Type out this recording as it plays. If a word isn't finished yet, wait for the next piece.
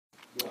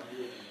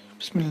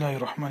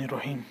Bismillahir Rahmanir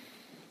Rahim.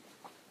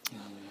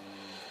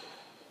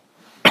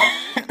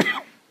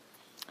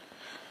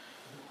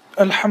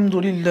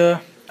 Alhamdulillah,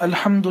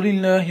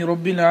 Alhamdulillahi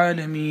Rabbil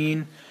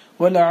Alameen,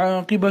 wal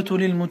aqibatu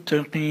lil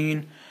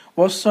muttaqeen,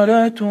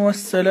 wassalatu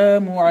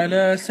wassalamu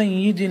ala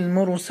sayyidil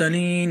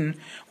mursaleen,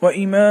 wa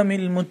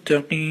imamil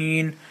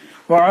muttaqeen,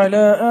 wa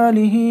ala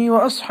alihi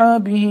wa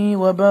ashabihi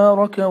wa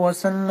baraka wa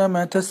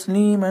sallama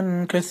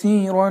tasliman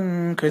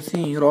kathiran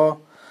kathira.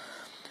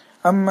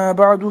 أما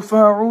بعد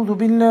فأعوذ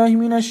بالله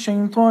من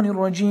الشيطان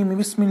الرجيم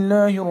بسم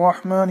الله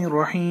الرحمن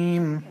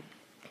الرحيم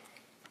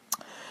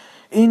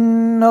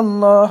إن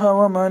الله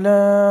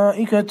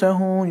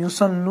وملائكته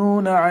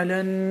يصلون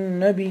على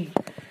النبي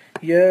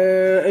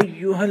يا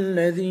أيها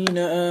الذين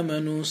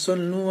آمنوا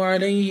صلوا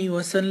عليه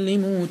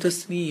وسلموا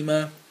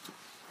تسليما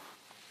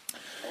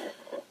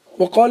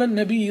وقال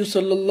النبي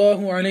صلى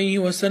الله عليه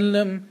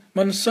وسلم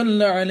من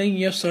صلى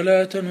علي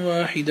صلاة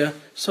واحدة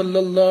صلى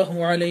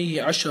الله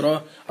عليه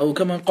عشرة أو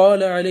كما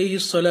قال عليه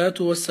الصلاة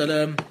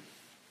والسلام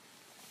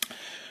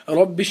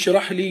رب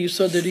اشرح لي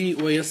صدري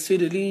ويسر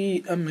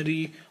لي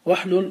أمري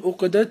واحلل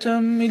عقدة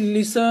من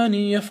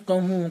لساني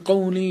يفقه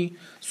قولي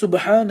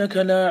سبحانك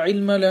لا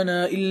علم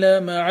لنا إلا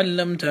ما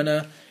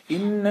علمتنا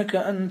إنك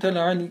أنت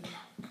العليم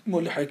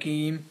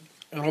الحكيم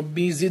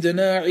ربي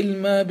زدنا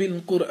علما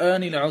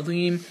بالقرآن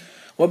العظيم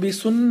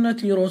وبسنة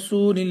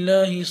رسول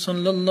الله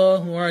صلى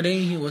الله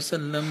عليه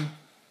وسلم.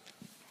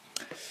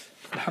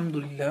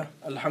 Alhamdulillah,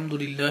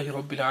 Alhamdulillahi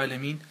Rabbil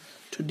Alameen.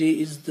 Today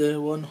is the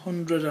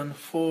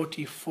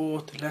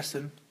 144th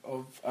lesson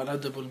of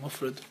Al-Adab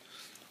Al-Mufrad.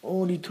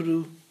 Only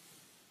through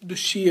the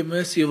sheer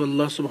mercy of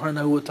Allah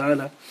subhanahu wa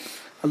ta'ala,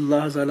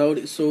 Allah has allowed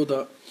it so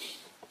that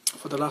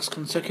for the last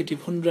consecutive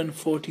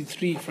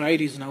 143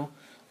 Fridays now,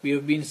 we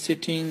have been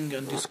sitting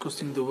and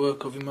discussing the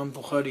work of Imam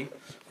Bukhari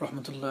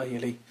rahmatullahi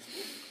alayhi.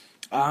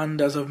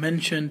 And as I've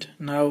mentioned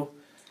now,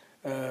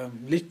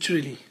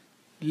 literally,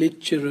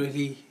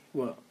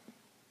 well,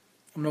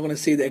 I'm not going to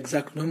say the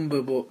exact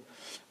number, but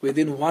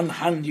within one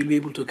hand you'll be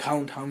able to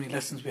count how many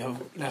lessons we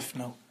have left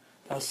now.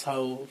 That's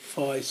how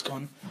far it's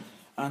gone.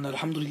 And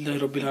Alhamdulillah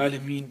Rabbil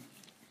Alameen,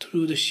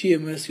 through the sheer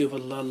mercy of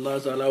Allah, Allah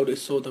has allowed it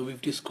so that we've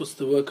discussed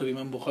the work of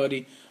Imam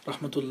Bukhari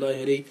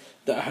rahmatullahi alayhi,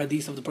 the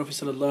hadith of the Prophet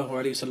sallallahu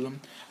alayhi wasallam.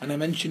 And I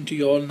mentioned to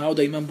you all now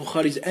that Imam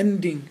Bukhari is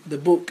ending the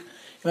book.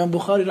 Imam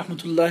Bukhari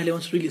rahmatullahi alayhi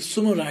wants to really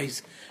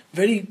summarize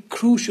very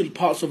crucial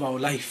parts of our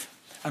life.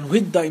 And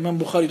with that, Imam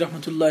Bukhari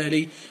rahmatullahi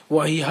alayhi,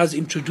 what he has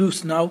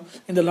introduced now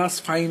in the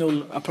last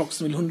final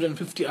approximately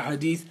 150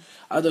 hadith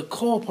are the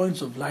core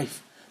points of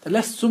life. That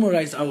let's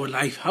summarize our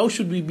life. How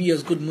should we be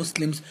as good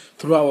Muslims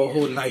throughout our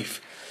whole life?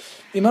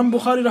 Imam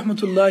Bukhari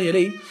rahmatullahi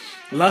alayhi,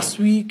 last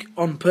week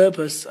on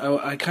purpose,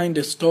 I kind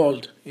of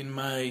stalled in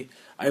my...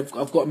 I've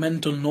got a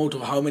mental note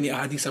of how many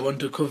hadiths I want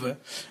to cover,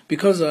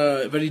 because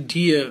a very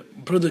dear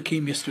brother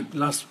came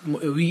last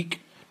week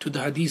to the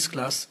hadith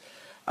class,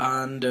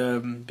 and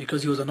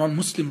because he was a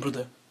non-Muslim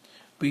brother,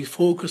 we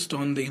focused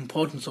on the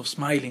importance of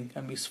smiling,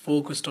 and we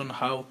focused on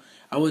how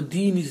our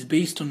deen is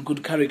based on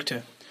good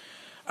character.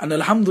 And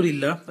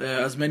alhamdulillah,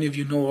 as many of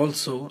you know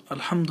also,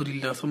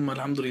 alhamdulillah, thumma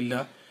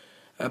alhamdulillah,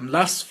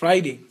 last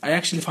Friday, I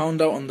actually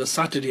found out on the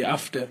Saturday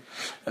after,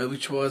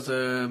 which was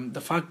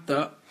the fact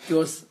that it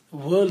was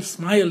World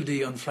Smile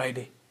Day on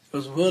Friday. It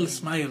was World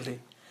Smile Day.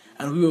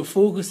 And we were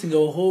focusing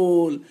our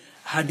whole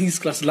hadith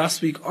class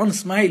last week on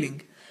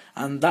smiling.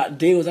 And that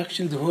day was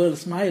actually the World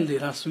Smile Day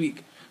last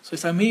week. So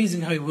it's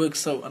amazing how it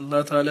works out.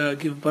 Allah Ta'ala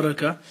give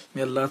barakah.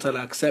 May Allah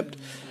Ta'ala accept.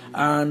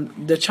 And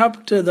the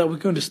chapter that we're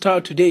going to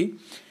start today,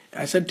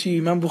 I said to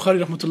you, Imam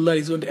Bukhari rahmatullah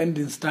is going to end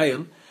in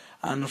style.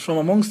 And from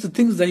amongst the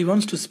things that he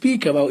wants to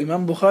speak about,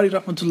 Imam Bukhari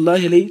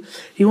rahmatullahi alayhi,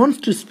 he wants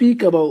to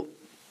speak about,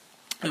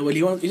 he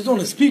doesn't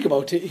want to speak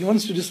about it, he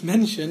wants to just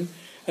mention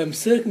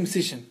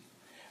circumcision.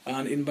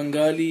 And in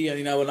Bengali and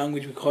in our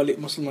language we call it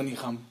Musulmani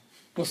Kham.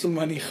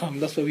 Musulmani Kham,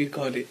 that's what we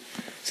call it.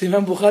 So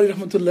Imam Bukhari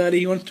rahmatullahi alayhi,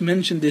 he wants to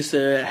mention this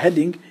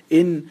heading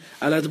in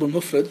Al-Adab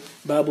Al-Mufrad,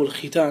 Babul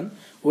Khitan,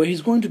 where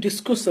he's going to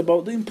discuss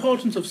about the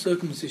importance of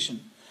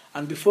circumcision.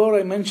 And before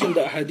I mention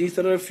the hadith,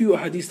 there are a few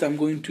hadiths that I'm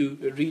going to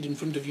read in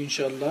front of you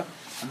inshallah,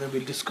 and then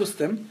we'll discuss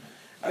them.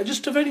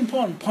 Just a very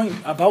important point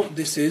about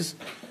this is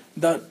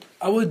that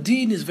our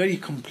deen is very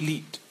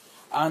complete.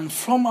 And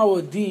from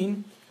our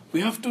deen,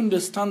 we have to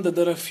understand that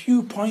there are a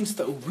few points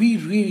that we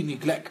really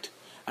neglect.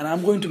 And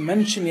I'm going to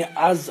mention it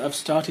as I've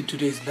started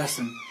today's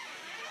lesson.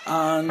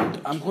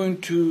 And I'm going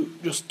to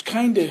just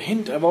kind of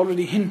hint, I've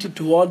already hinted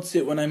towards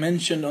it when I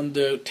mentioned on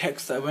the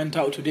text that went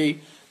out today,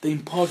 the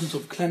importance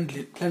of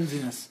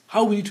cleanliness,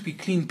 how we need to be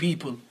clean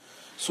people.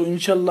 So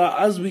inshallah,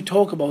 as we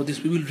talk about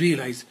this, we will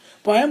realize.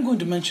 But I am going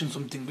to mention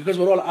something, because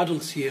we're all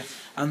adults here,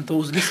 and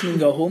those listening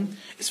at home,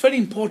 it's very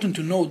important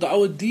to know that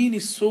our deen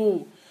is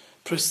so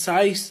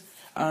precise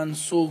and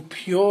so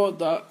pure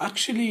that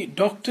actually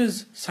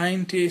doctors,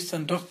 scientists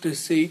and doctors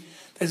say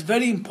that it's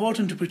very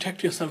important to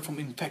protect yourself from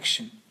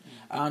infection.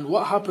 And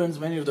what happens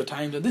many of the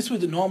times, and this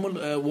with the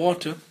normal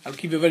water, I'll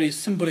give you a very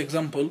simple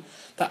example,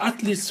 the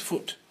athlete's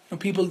foot.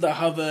 people that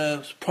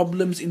have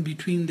problems in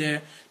between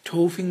their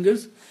toe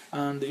fingers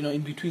and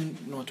in between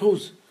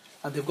toes,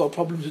 and they've got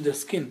problems with their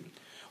skin.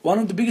 One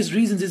of the biggest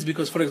reasons is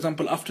because, for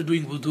example, after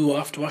doing wudu or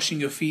after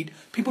washing your feet,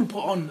 people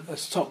put on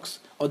socks,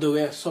 or they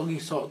wear soggy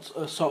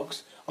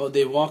socks, or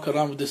they walk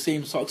around with the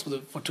same socks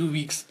for 2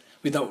 weeks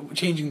without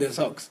changing their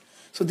socks.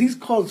 So these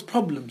cause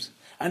problems,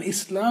 and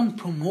Islam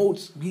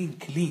promotes being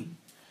clean.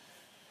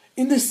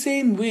 In the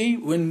same way,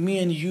 when me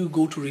and you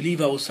go to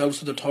relieve ourselves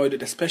to the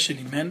toilet,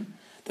 especially men,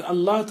 that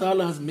Allah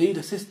Ta'ala has made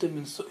a system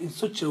in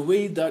such a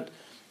way that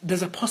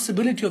there's a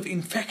possibility of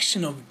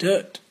infection of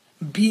dirt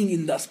being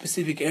in that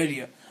specific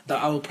area,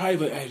 our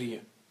private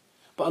area.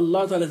 But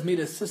Allah Ta'ala has made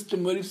a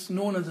system where it's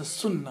known as a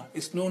sunnah,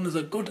 it's known as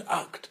a good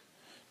act,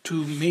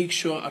 to make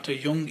sure at a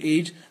young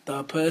age that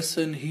a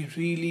person, he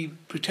really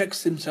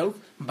protects himself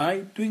by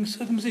doing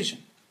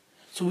circumcision.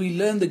 So we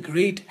learn the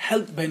great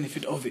health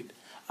benefit of it.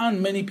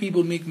 And many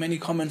people make many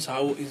comments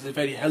how it is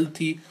very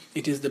healthy,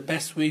 it is the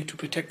best way to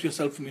protect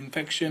yourself from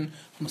infection,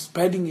 from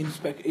spreading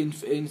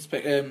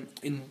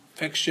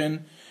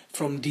infection,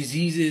 from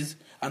diseases,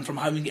 and from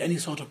having any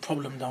sort of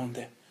problem down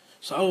there.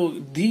 So our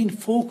deen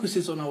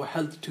focuses on our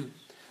health too.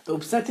 The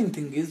upsetting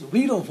thing is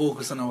we don't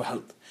focus on our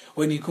health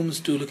when it comes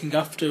to looking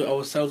after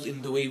ourselves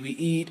in the way we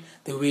eat,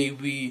 the way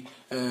we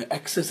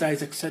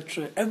exercise,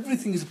 etc.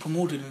 Everything is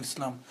promoted in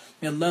Islam.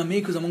 May Allah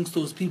make us amongst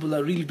those people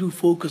that really do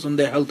focus on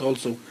their health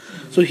also.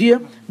 So here,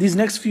 these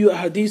next few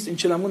hadiths,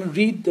 inshallah, I'm going to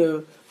read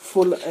the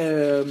full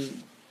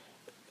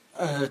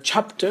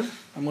chapter.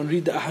 I'm going to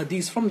read the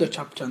hadiths from the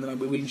chapter, and then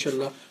we will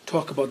inshallah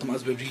talk about them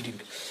as we're reading.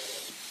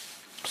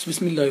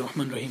 Bismillahir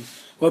Rahmanir Rahim.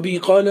 وبه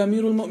قال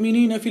أمير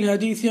المؤمنين في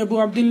الحديث أبو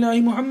عبد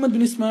الله محمد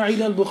بن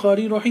إسماعيل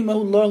البخاري رحمه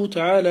الله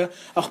تعالى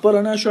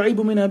أخبرنا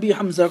شعيب من أبي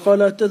حمزة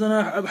قال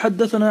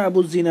حدثنا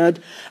أبو الزناد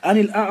عن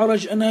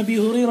الأعرج عن أبي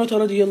هريرة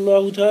رضي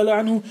الله تعالى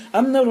عنه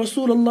أن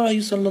رسول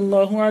الله صلى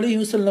الله عليه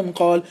وسلم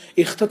قال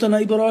اختتن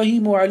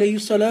إبراهيم عليه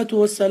الصلاة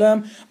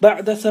والسلام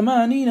بعد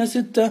 80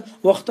 ستة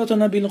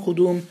واختتن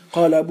بالقدوم.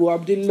 قال أبو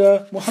عبد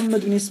الله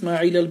محمد بن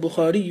إسماعيل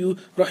البخاري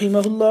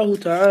رحمه الله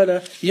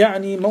تعالى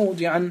يعني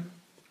موضعا.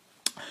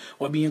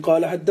 وبه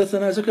قال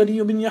حدثنا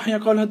زكريا بن يحيى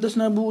قال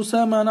حدثنا أبو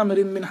أسامة عن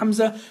عمرو بن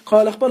حمزة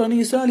قال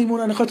أخبرني سالم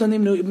أن ختن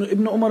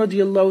ابن عمر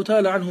رضي الله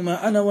تعالى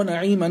عنهما أنا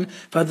ونعيما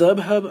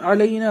فذهب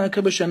علينا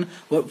كبشا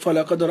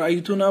فلقد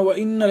رأيتنا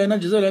وإن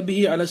لنجزل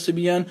به على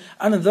الصبيان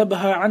أن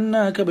ذبح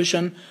عنا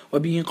كبشا.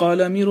 وبه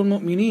قال أمير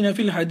المؤمنين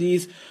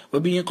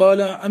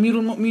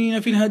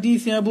في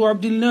الحديث أبو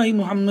عبد الله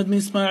محمد بن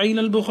إسماعيل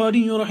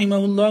البخاري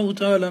رحمه الله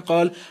تعالى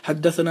قال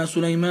حدثنا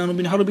سليمان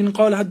بن حرب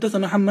قال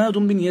حدثنا حماد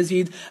بن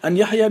يزيد أن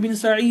يحيى بن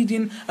سعيد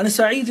عن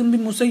سعيد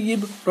بن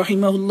مسيب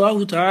رحمه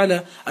الله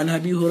تعالى عن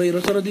أبي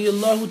هريرة رضي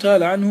الله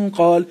تعالى عنه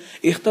قال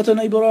اختتن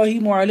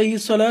إبراهيم عليه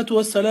الصلاة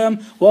والسلام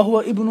وهو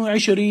ابن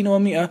 20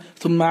 و100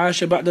 ثم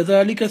عاش بعد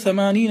ذلك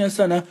 80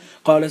 سنة.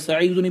 قال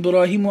سعيد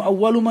إبراهيم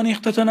أول من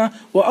اختتن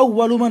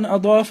وأول من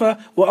أضاف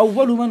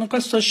وأول من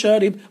قص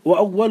الشارب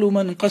وأول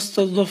من قص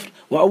الظفر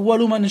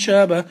وأول من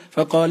شاب.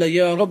 فقال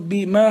يا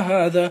ربي ما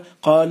هذا؟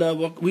 قال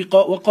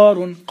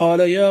وقار. قال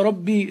يا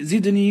ربي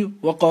زدني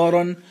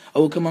وقارا،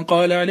 أو كما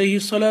قال عليه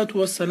الصلاة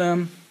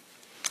والسلام.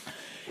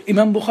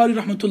 Imam Bukhari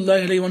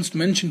rahmatullahi alayhi wants to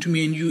mention to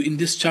me and you in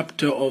this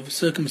chapter of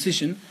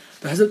circumcision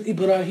the Hazrat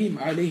Ibrahim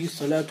alayhi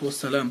salatu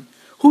wassalam.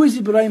 Who is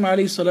Ibrahim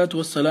alayhi salatu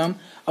wassalam?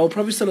 Our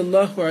Prophet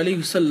sallallahu alayhi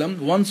wasallam,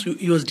 once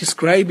he was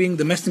describing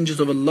the messengers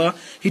of Allah,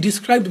 he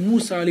described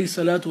Musa alayhi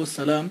salatu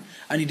wassalam,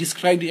 and he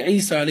described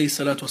Isa alayhi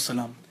salatu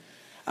wassalam,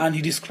 and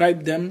he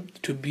described them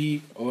to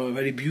be a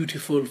very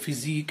beautiful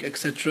physique,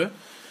 etc.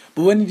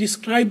 But when he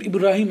described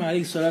Ibrahim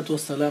alayhi salatu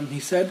wassalam, he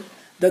said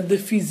that the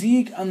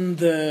physique and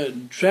the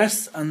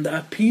dress and the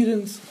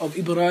appearance of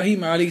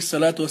Ibrahim alayhi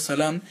salatu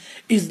wasalam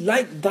is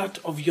like that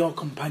of your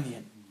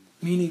companion,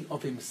 meaning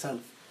of himself.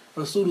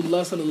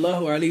 Rasulullah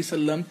sallallahu alayhi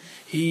wasallam,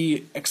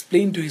 he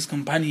explained to his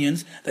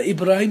companions that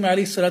Ibrahim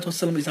alayhi salatu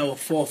wasalam is our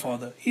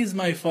forefather. He is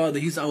my father,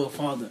 he is our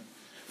father.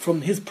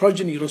 From his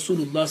progeny,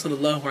 Rasulullah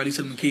sallallahu alayhi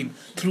wasallam came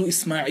through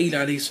Ismail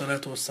alayhi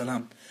salatu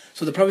wasalam.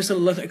 So the Prophet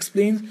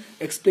ﷺ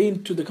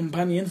explained to the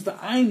companions that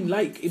I'm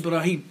like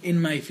Ibrahim in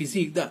my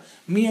physique, that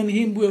me and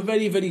him were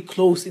very, very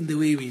close in the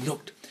way we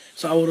looked.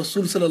 So our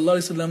Rasul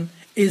ﷺ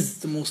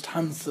is the most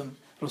handsome.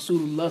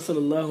 Rasulullah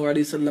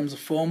ﷺ's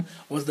form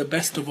was the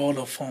best of all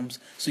of forms.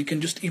 So you can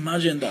just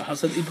imagine that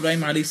Hazrat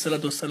Ibrahim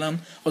ﷺ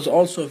was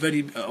also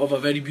of a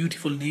very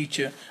beautiful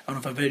nature and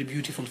of a very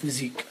beautiful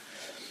physique.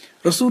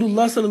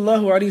 Rasulullah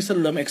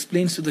ﷺ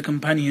explains to the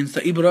companions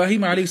that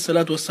Ibrahim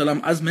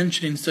ﷺ, as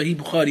mentioned in Sahih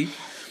Bukhari,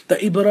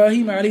 that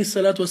Ibrahim alayhi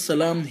salatu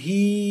wasalam,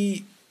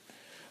 he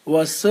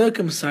was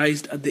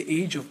circumcised at the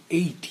age of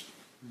 80.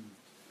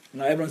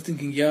 Now everyone's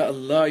thinking, Ya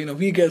Allah,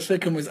 we get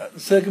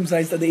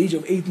circumcised at the age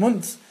of 8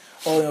 months.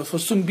 Or for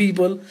some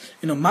people,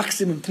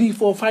 maximum 3,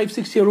 4, 5,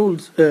 6 year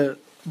olds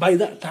by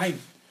that time.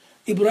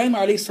 Ibrahim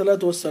alayhi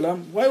salatu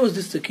wasalam, why was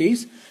this the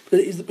case?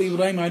 Because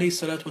Ibrahim alayhi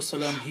salatu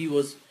wasalam, he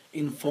was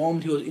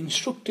informed, he was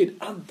instructed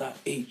at that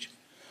age.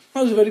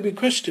 That was a very big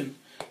question.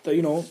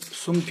 that,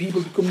 some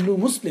people become new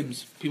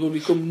Muslims. People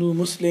become new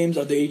Muslims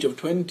at the age of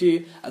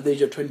 20, at the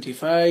age of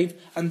 25,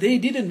 and they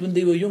didn't, when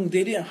they were young,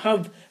 they didn't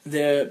have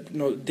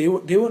they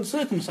weren't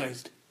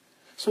circumcised.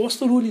 So what's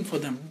the ruling for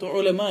them? The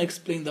ulama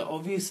explained that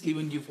obviously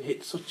when you've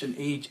hit such an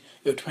age,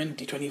 you're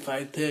 20,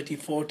 25, 30,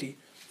 40,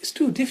 it's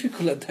too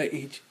difficult at that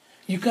age.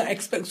 You can't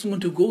expect someone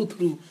to go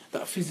through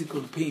that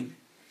physical pain,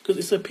 because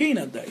it's a pain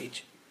at that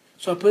age.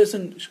 So a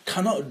person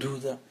cannot do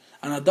that.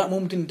 And at that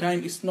moment in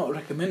time, it's not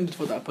recommended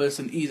for that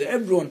person either.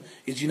 Everyone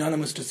is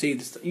unanimous to say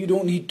this. You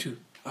don't need to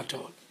at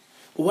all.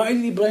 But why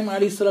did Ibrahim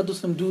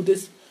ﷺ do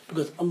this?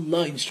 Because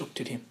Allah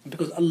instructed him.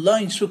 Because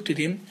Allah instructed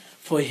him,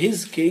 for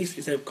his case,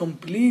 is a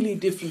completely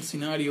different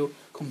scenario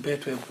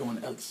compared to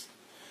everyone else.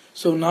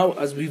 So now,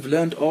 as we've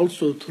learned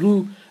also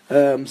through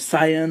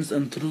science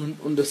and through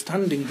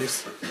understanding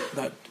this,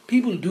 that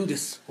people do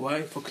this.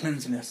 Why? For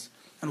cleanliness.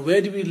 And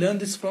where do we learn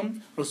this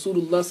from?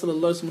 Rasulullah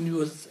ﷺ, when he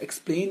was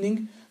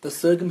explaining the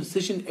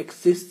circumcision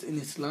exists in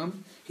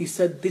Islam, he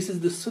said, this is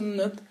the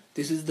sunnah,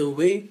 this is the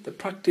way, the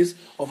practice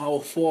of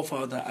our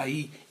forefather,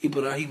 i.e.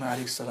 Ibrahim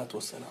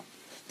ﷺ.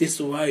 This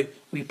is why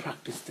we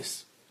practice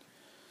this.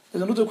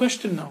 There's another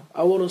question now.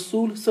 Our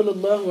Rasul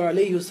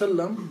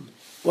ﷺ,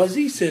 was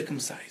he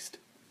circumcised?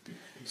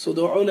 So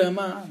the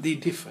ulama, they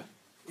differ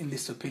in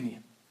this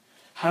opinion.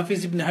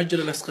 Hafiz ibn Hajar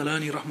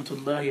al-Asqalani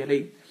rahmatullahi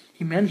alayhi,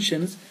 he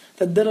mentions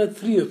that there are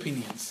 3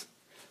 opinions.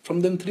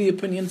 From them 3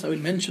 opinions, I will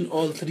mention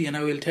all 3 and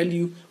I will tell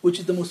you which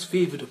is the most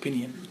favored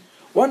opinion.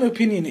 One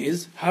opinion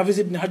is, Hafiz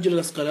ibn Hajar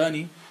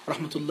al-Asqalani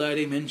rahmatullahi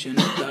alayhi mentioned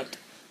that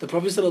the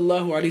Prophet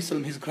sallallahu alayhi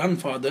wasallam, his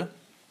grandfather,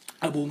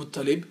 Abdul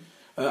Muttalib,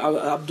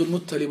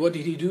 what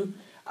did he do?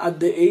 At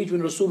the age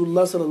when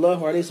Rasulullah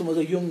sallallahu alayhi wasallam was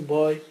a young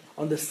boy,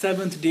 on the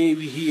 7th day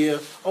we hear,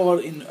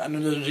 or in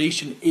another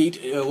narration,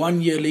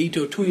 1 year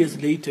later, 2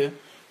 years later,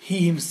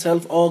 he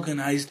himself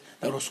organized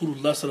that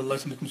Rasulullah sallallahu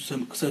alayhi wasallam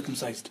became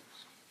circumcised.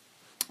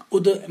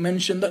 Other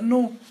mentioned that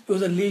no, it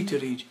was a later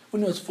age,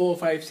 when he was 4,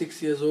 5,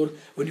 6 years old,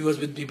 when he was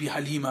with Bibi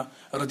Halima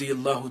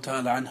radiyallahu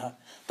ta'ala anha.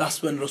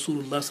 That's when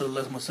Rasulullah sallallahu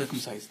alayhi wasallam was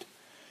circumcised.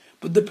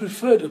 But the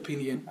preferred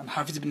opinion, and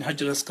Hafiz ibn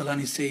Hajar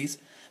al-Asqalani says,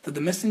 that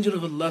the Messenger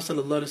of Allah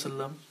sallallahu alayhi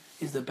wasallam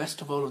is the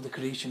best of all of the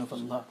creation of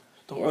Allah.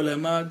 The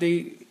ulama,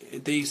 they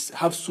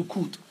have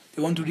sukut.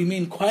 They want to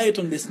remain quiet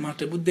on this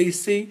matter, but they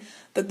say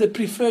that the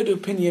preferred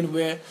opinion,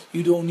 where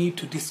you don't need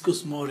to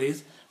discuss more,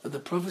 is that the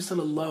Prophet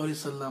sallallahu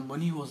alaihi wasallam,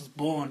 when he was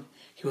born,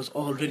 he was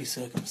already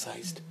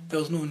circumcised. There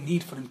was no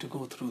need for him to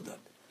go through that.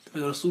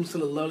 The Rasul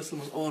sallallahu alaihi wasallam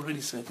was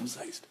already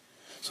circumcised.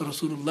 So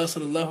Rasulullah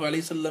sallallahu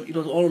alaihi wasallam, it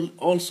was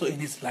also in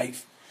his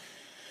life.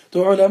 The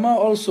ulama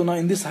also, now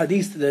in this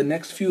hadith, the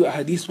next few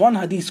hadiths, one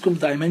hadith comes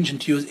that I mentioned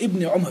to you is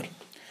Ibn Umar.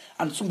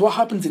 And so what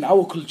happens in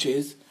our culture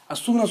is,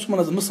 as soon as someone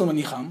has a Muslim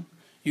and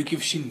you give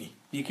shinni,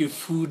 you give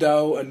food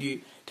out, and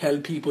you tell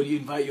people, you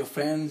invite your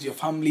friends, your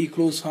family,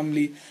 close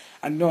family.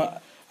 And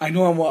I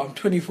know I'm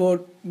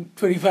 24,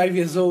 25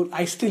 years old,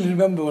 I still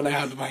remember when I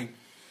had mine.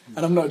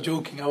 And I'm not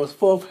joking, I was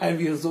 4 or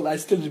 5 years old, I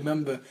still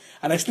remember.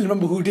 And I still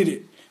remember who did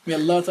it. May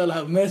Allah Ta'ala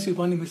have mercy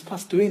upon him. He's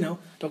passed away now,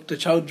 Dr.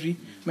 Chowdhury.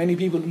 Many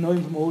people know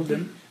him from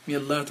Oldham. May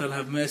Allah Ta'ala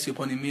have mercy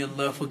upon him. May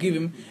Allah forgive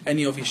him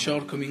any of his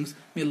shortcomings.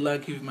 May Allah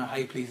give him a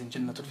high place in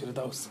Jannatul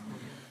Firdaus.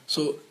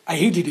 So I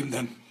hated him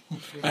then.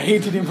 I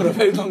hated him for a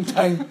very long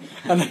time.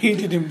 And I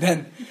hated him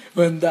then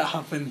when that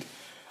happened.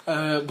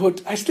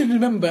 But I still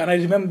remember, and I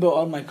remember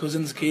all my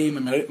cousins came,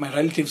 and my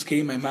relatives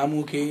came, my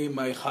mamu came,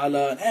 my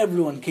khala, and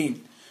everyone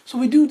came. So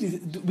we do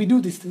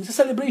this. It's a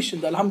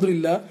celebration that,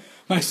 alhamdulillah,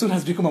 my son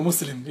has become a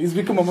Muslim. He's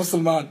become a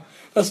Musliman.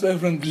 That's what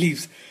everyone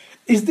believes.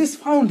 Is this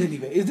found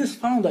anywhere? Is this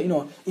found that,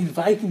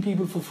 inviting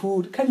people for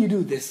food? Can you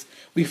do this?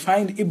 We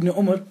find Ibn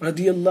Umar,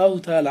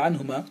 radiyallahu ta'ala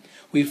anhuma,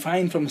 we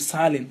find from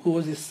Salim, who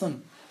was his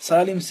son.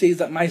 Salim says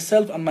that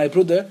myself and my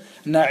brother,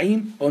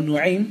 Na'im or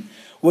Nu'aym,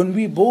 when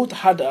we both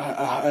had,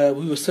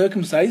 we were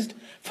circumcised,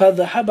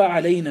 فَذَهَبَ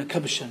عَلَيْنَا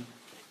كَبْشًا.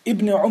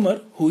 Ibn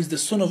Umar, who is the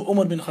son of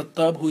Umar bin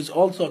Khattab, who is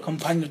also a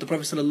companion of the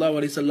Prophet sallallahu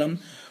alaihi wasallam,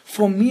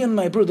 for me and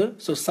my brother,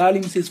 so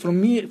Salim says, for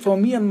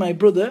me and my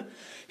brother,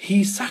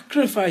 he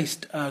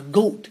sacrificed a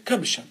goat,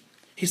 kabshan.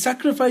 He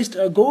sacrificed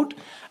a goat,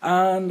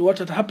 and what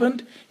had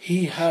happened?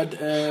 He had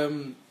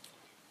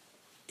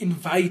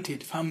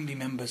invited family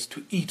members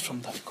to eat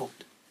from that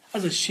goat.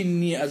 As a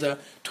shinni, as a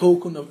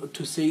token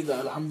to say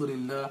that,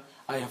 alhamdulillah,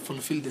 I have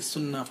fulfilled the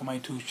sunnah for my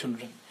 2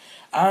 children.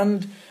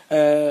 And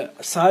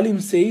Salim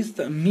says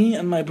that me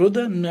and my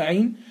brother,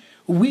 Na'im,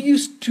 we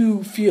used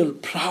to feel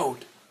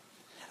proud.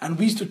 And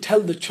we used to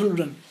tell the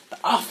children that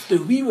after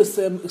we were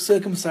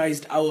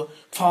circumcised, our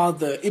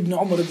father, Ibn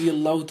Umar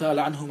radiyallahu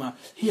ta'ala anhuma,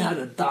 he had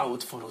a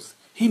da'wat for us.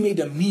 He made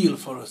a meal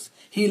for us.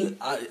 He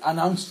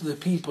announced to the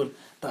people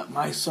that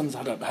my sons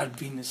had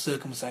been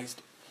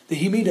circumcised. That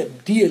he made a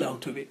deal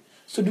out of it.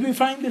 So do we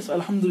find this?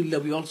 Alhamdulillah,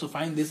 we also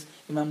find this.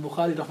 Imam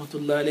Bukhari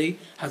rahmatullah alayhi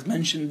has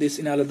mentioned this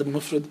in Al-Adab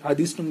Al-Mufrad,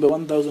 hadith number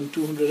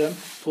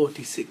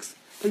 1246.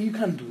 That you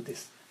can do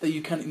this. That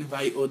you can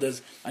invite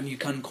others and you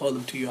can call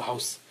them to your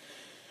house.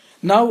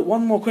 Now,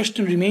 one more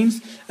question remains.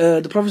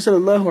 The Prophet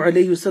sallallahu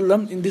alayhi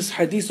wasallam, in this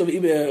hadith of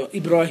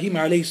Ibrahim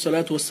alayhi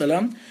salatu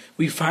wasalam,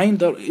 we find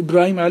that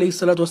Ibrahim alayhi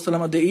salatu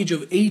wasalam at the age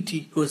of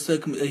 80,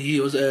 he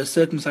was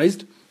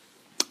circumcised.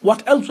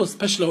 What else was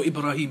special about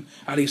Ibrahim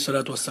alayhi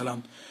salatu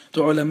wasalam?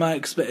 The ulama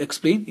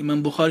explain,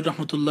 Imam Bukhari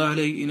rahmatullah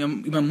alayhi,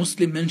 Imam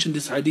Muslim mentioned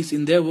this hadith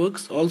in their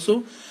works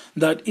also,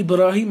 that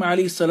Ibrahim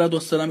alayhi salatu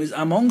wasalam is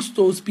amongst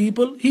those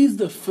people, he is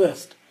the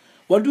first.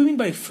 What do we mean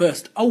by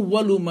first?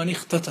 Awwalu man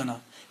ikhtatana.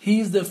 He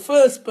is the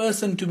first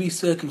person to be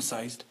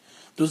circumcised.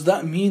 Does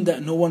that mean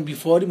that no one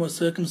before him was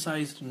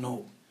circumcised?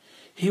 No.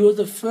 He was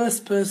the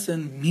first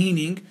person,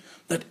 meaning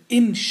that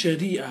in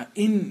Sharia,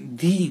 in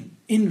Deen,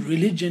 in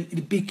religion,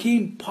 it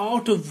became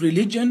part of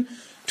religion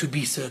to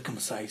be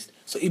circumcised.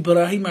 So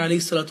Ibrahim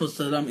alayhi salatu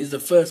wasalam is the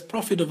first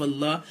prophet of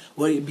Allah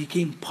where it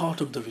became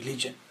part of the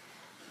religion.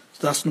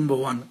 So that's number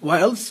one.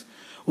 What else?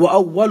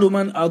 وَأَوَّلُ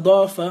مَنْ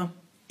أَضَافَ.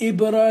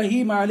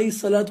 Ibrahim alayhi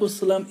salatu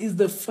wasalam is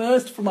the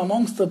first from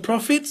amongst the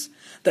prophets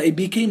that it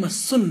became a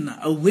sunnah,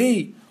 a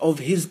way of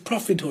his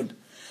prophethood,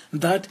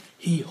 that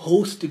he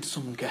hosted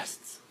some guests.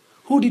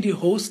 Who did he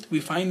host? We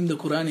find in the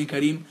Quran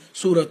Kareem,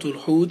 Surah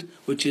Al-Hud,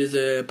 which is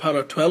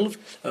para 12,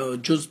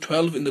 Juz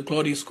 12 in the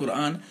glorious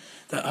Quran,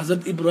 that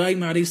Hazrat Ibrahim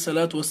alayhi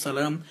salatu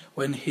wasalam,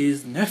 when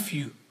his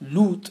nephew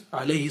Lut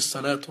alayhi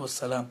salatu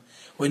wasalam,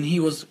 when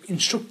he was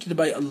instructed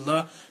by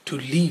Allah to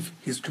leave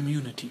his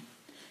community,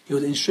 he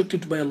was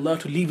instructed by Allah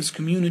to leave his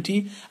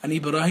community, and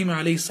Ibrahim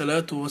alayhi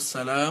salatu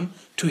wasalam,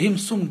 to him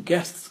some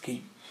guests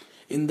came.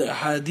 In the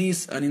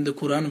hadith and in the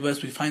Quran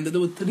verse we find that there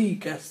were 3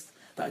 guests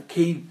that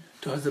came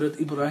to Hazrat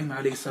Ibrahim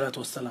alayhi salatu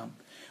wasalam.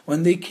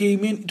 When they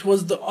came in, it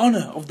was the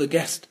honor of the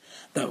guest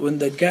that when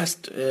the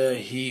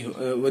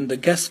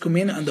guests come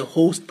in and the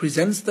host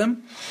presents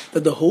them,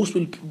 that the host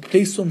will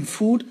place some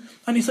food,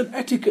 and it's an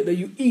etiquette that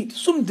you eat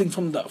something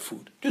from that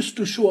food, just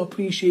to show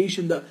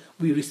appreciation that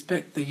we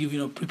respect that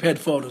you've prepared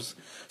for us.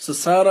 So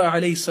Sarah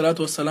alayhi salatu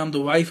wasalam, the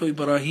wife of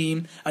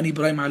Ibrahim, and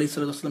Ibrahim alayhi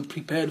salatu wasalam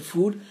prepared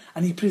food,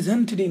 and he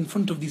presented it in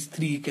front of these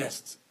 3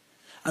 guests.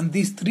 And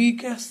these 3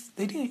 guests,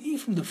 they didn't eat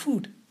from the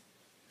food.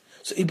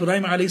 So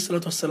Ibrahim alayhi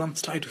salatu wasalam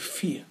started to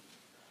fear.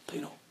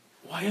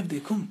 Why have they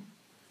come?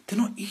 They're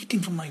not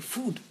eating from my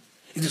food.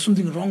 Is there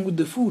something wrong with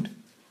the food?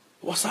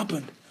 What's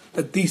happened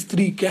that these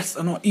 3 guests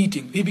are not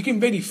eating? He became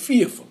very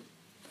fearful.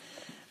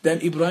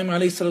 Then Ibrahim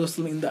alayhi salatu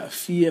wasalam, in that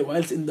fear,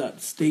 whilst in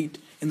that state,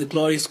 in the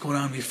glorious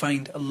Quran we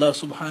find Allah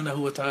subhanahu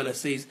wa ta'ala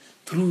says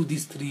through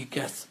these 3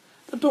 guests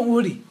that don't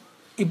worry,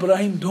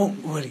 Ibrahim,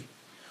 don't worry.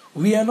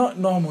 We are not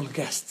normal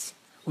guests.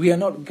 We are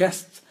not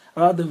guests.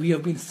 Rather, we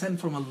have been sent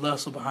from Allah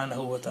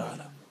subhanahu wa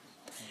ta'ala.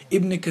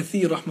 Ibn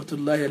Kathir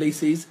rahmatullahi alayhi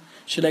says,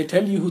 should I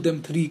tell you who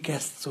them 3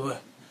 guests were?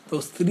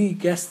 Those 3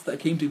 guests that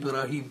came to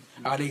Ibrahim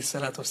alayhi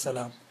salatu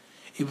wasalam.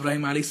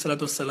 Ibrahim alayhi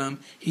salatu wasalam,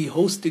 he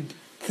hosted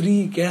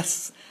 3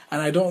 guests,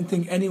 and I don't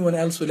think anyone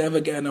else will ever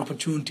get an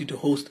opportunity to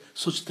host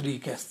such 3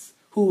 guests.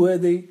 Who were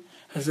they?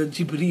 Hazrat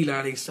Jibreel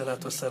alayhi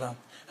salatu wasalam,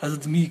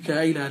 Hazrat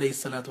Mikail alayhi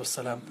salatu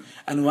wasalam.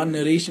 And one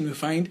narration we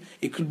find,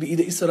 it could be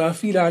either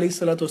Israfil alayhi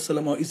salatu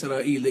wasalam or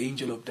Israel, the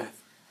angel of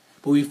death.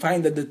 But we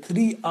find that the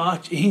 3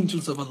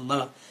 archangels of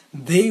Allah,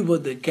 they were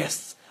the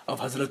guests of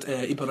Hazrat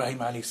Ibrahim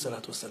alayhi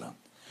salatu wasalam.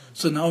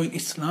 So now in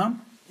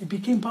Islam, it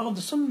became part of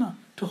the sunnah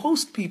to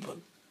host people.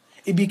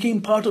 It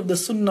became part of the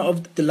sunnah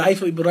of the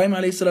life of Ibrahim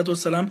alayhi salatu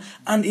wasalam,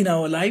 and in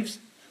our lives,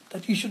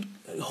 that you should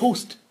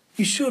host.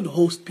 You should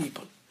host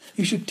people.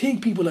 You should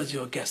take people as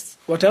your guests.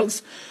 What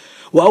else?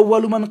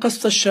 وَأَوَّلُ مَنْ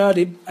قَصَّ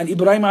الشَّارِبِ. And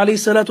Ibrahim alayhi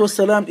salatu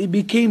wasalam, it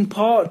became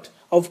part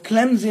of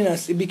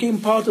cleanliness. It became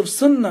part of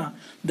sunnah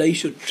that you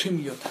should trim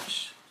your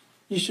tash.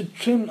 You should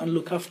trim and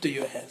look after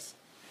your hairs.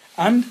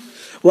 And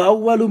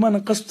وَأَوَّلُ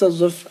مَنْ قَصَّ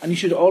الظَّفْرِ. And you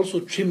should also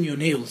trim your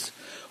nails.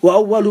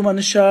 وَأَوَّلُ مَنْ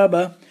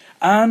شَابَ.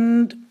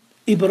 And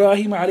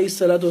Ibrahim alayhi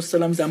salatu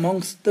wasalam is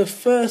amongst the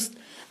first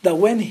that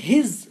when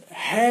his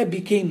hair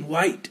became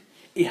white,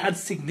 it had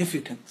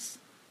significance.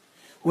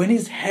 When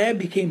his hair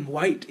became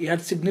white, it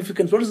had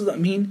significance. What does that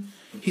mean?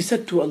 He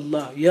said to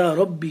Allah, Ya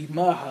Rabbi,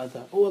 ma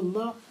hadha. Oh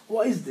Allah,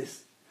 what is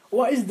this?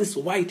 What is this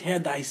white hair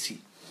that I see?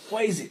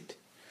 What is it?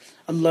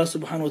 Allah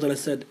subhanahu wa ta'ala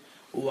said,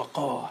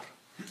 Waqar.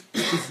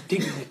 It is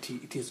dignity,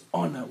 it is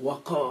honor,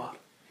 waqar.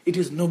 It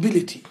is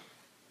nobility.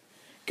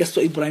 Guess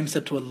what Ibrahim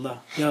said to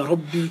Allah? Ya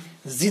Rabbi,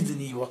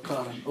 zidni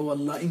waqaran. Oh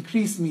Allah,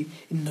 increase me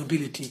in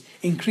nobility,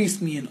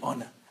 increase me in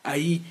honor,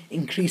 i.e.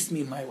 increase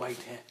me in my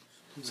white hair.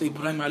 So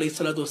Ibrahim alayhi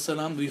salatu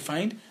wasalam, we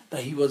find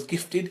that he was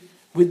gifted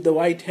with the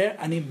white hair,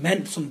 and it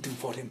meant something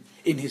for him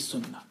in his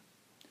sunnah.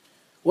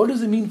 What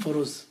does it mean for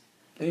us?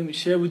 Let me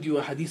share with you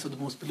a hadith of the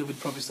most beloved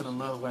Prophet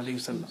sallallahu alayhi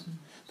wasallam.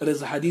 That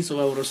is a hadith of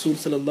our Rasul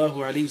sallallahu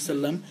alayhi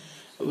wasallam,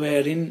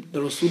 wherein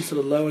the Rasul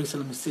sallallahu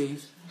alayhi wasallam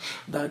says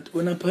that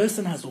when a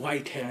person has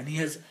white hair and he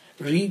has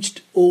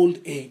reached old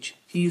age,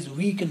 he is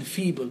weak and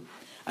feeble,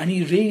 and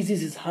he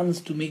raises his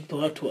hands to make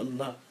dua to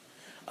Allah,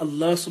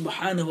 Allah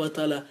subhanahu wa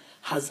ta'ala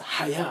has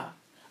haya.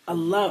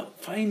 Allah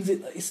finds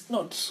it's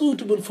not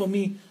suitable for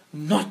me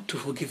not to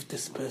forgive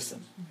this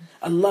person.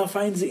 Allah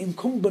finds it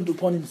incumbent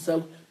upon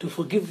himself to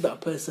forgive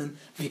that person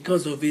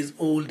because of his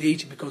old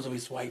age, because of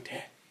his white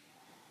hair.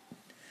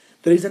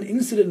 There is an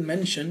incident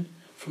mentioned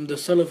from the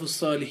Salafus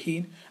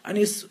Salihin, and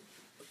it's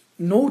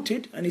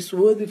noted, and it's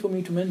worthy for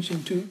me to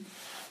mention too,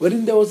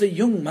 wherein there was a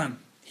young man,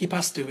 he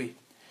passed away.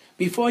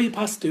 Before he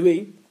passed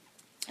away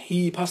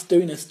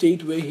in a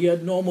state where he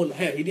had normal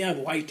hair, he didn't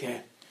have white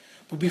hair.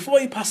 But before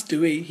he passed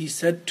away, he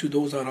said to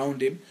those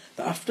around him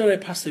that after I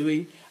pass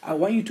away, I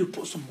want you to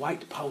put some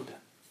white powder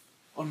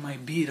on my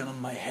beard and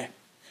on my hair.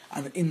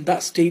 And in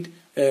that state,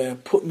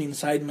 put me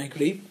inside my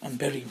grave and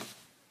bury me.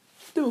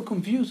 They were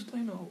confused.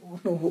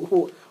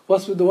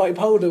 What's with the white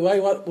powder? Why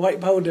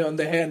white powder on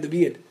the hair and the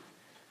beard?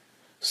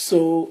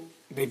 So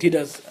they did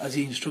as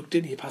he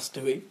instructed. He passed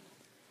away.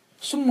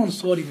 Someone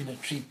saw him in a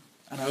dream.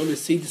 And I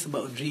always say this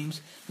about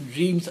dreams.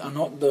 Dreams are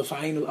not the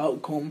final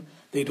outcome.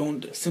 They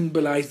don't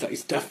symbolize that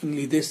it's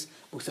definitely this.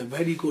 But it's a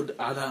very good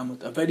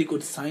alamat, a very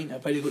good sign, a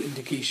very good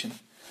indication.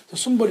 So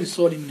somebody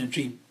saw him in a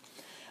dream.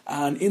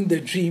 And in the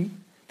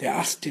dream, they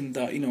asked him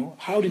that,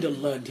 how did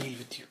Allah deal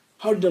with you?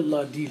 How did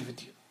Allah deal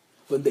with you?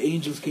 When the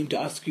angels came to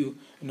ask you,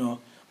 man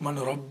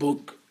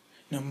rabbuk,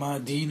 ma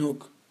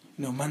dinuk,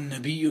 man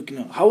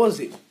nabiyuk, how was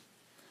it?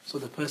 So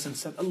the person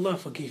said, Allah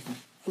forgave me.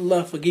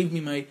 Allah forgave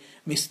me my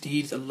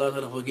misdeeds,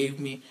 Allah forgave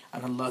me,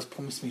 and Allah has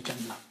promised me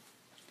Jannah.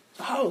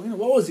 So how?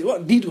 What was it?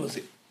 What deed was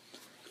it?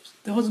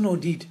 There was no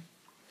deed.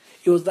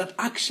 It was that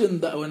action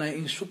that when I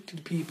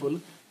instructed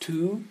people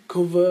to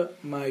cover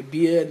my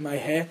beard, my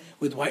hair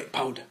with white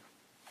powder.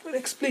 Well,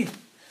 explain.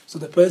 So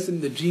the person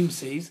in the dream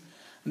says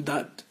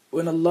that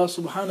when Allah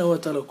subhanahu wa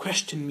ta'ala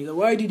questioned me,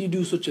 why did you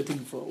do such a thing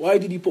for? Why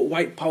did you put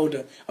white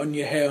powder on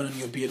your hair and on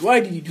your beard? Why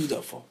did you do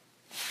that for?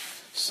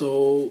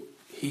 So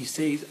he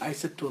says, I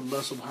said to Allah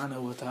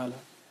subhanahu wa ta'ala,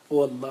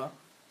 Oh Allah,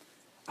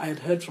 I had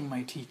heard from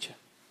my teacher,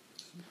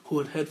 who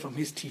had heard from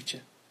his teacher,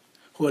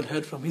 who had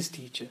heard from his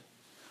teacher,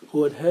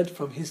 who had heard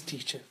from his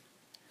teacher,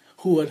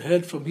 who had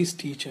heard from his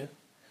teacher,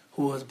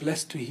 who was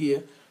blessed to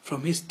hear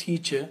from his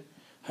teacher,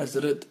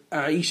 Hazrat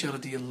Aisha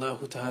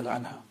radiyallahu ta'ala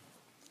anha,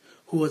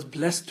 who was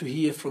blessed to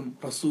hear from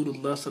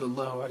Rasulullah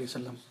sallallahu alayhi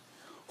wasallam,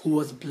 who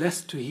was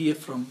blessed to hear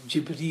from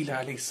Jibreel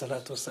alayhi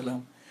salatu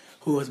wasalam,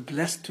 who was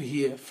blessed to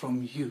hear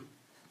from you,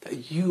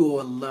 that you, O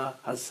Allah,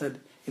 has said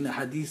in a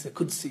hadith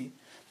Qudsi,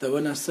 that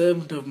when a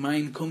servant of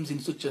mine comes in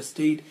such a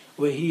state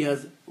where he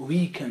has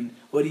weakened,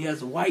 where he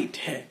has white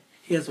hair,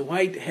 he has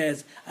white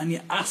hairs, and he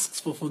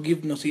asks for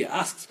forgiveness, he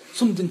asks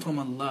something from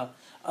Allah,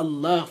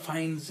 Allah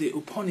finds it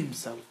upon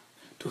himself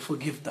to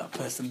forgive that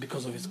person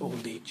because of his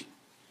old age.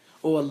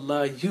 Oh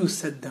Allah, you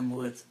said them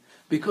words.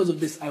 Because of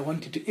this, I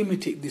want you to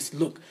imitate this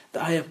look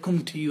that I have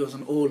come to you as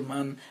an old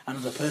man and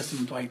as a person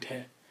with white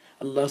hair.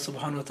 Allah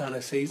subhanahu wa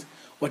ta'ala says,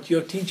 what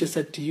your teacher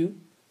said to you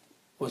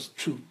was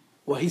true.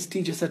 What his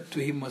teacher said to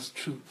him was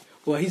true.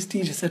 What his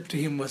teacher said to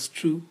him was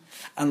true.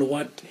 And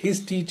what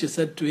his teacher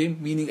said to him,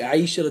 meaning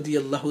Aisha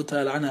radiyallahu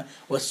ta'ala anha,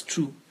 was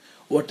true.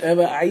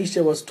 Whatever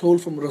Aisha was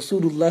told from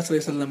Rasulullah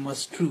sallallahu alaihi wasallam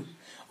was true.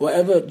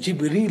 Whatever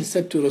Jibreel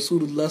said to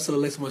Rasulullah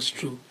sallallahu alaihi wasallam was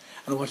true.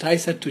 And what I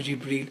said to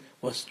Jibreel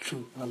was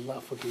true. And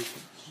Allah forgave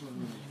him.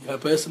 If a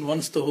person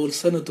wants the whole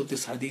sanad of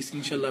this hadith,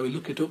 inshallah we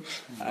look it up.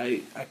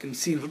 I can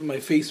see in front of my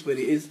face where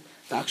it is.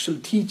 The actual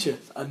teacher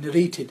are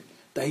narrated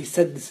that he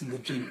said this in the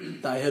dream.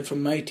 That I heard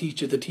from my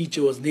teacher. The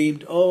teacher was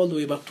named all the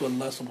way back to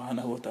Allah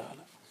subhanahu wa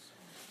ta'ala.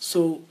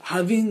 So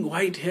having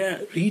white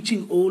hair,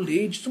 reaching old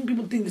age, some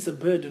people think it's a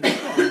burden.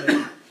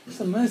 It's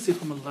a mercy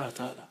from Allah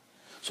ta'ala.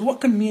 So what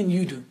can me and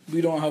you do?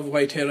 We don't have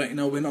white hair right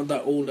now, we're not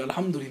that old,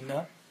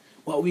 alhamdulillah.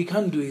 What we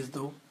can do is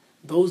though,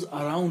 those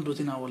around us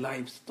in our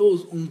lives,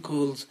 those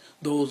uncles,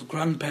 those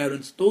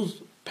grandparents,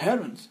 those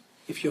parents,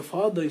 if your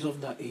father is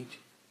of that age,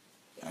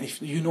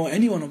 if you know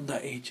anyone of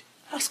that age,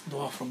 ask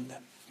dua from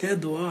them. Their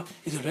dua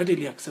is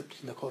readily accepted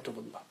in the court of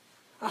Allah.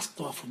 Ask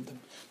dua from them.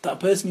 That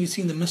person you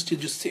see in the masjid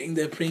just sitting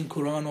there praying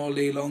Quran all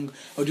day long,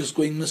 or just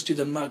going masjid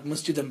and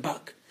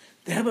back,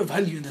 they have a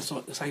value in the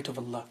sight of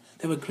Allah.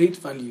 They have a great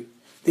value.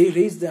 They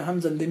raise their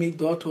hands and they make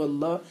dua to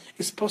Allah.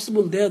 It's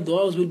possible their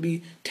duas will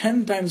be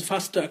 10 times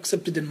faster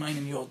accepted than mine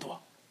and your dua.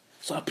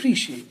 So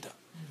appreciate that.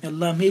 May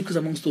Allah make us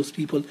amongst those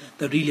people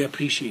that really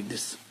appreciate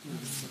this.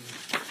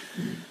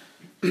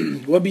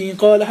 وبه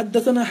قال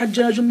حدثنا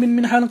حجاج بن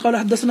منحل قال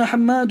حدثنا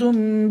حماد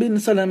بن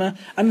سلمة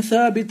عن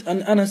ثابت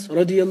عن أنس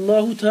رضي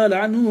الله تعالى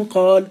عنه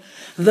قال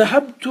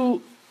ذهبت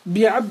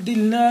بعبد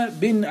الله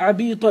بن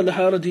أبي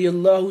طلحة رضي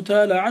الله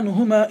تعالى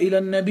عنهما إلى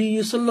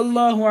النبي صلى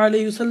الله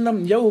عليه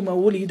وسلم يوم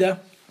ولد.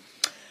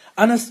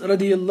 Anas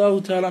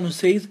radiallahu ta'ala anhu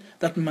says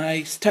that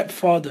my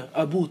stepfather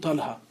Abu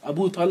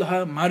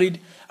Talha married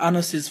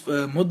Anas's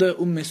mother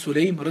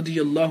Sulaym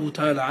radiallahu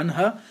ta'ala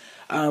anha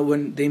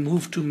when they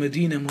moved to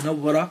Medina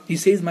Munawwara. He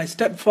says my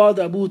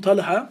stepfather Abu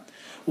Talha,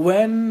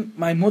 when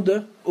my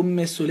mother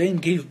Sulaym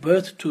gave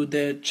birth to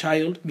their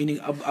child, meaning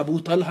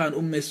Abu Talha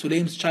and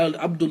Sulaym's child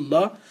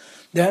Abdullah,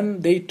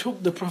 then they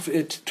took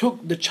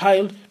the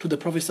child to the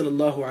Prophet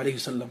sallallahu alaihi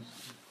wasallam.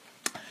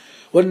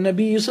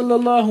 والنبي صلى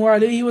الله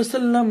عليه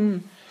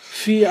وسلم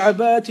في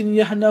عبات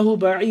يحنه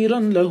بعيرا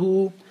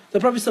له. The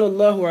Prophet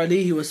sallallahu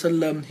alaihi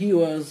wasallam, he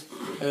was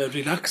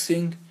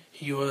relaxing,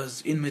 he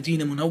was in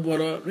Medina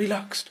Munawwara,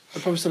 relaxed. The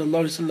Prophet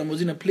ﷺ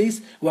was in a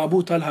place where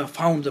Abu Talha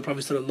found the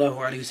Prophet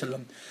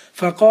ﷺ.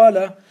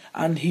 فَقَالَ,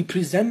 and he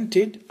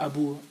presented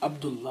Abu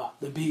Abdullah,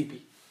 the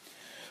baby.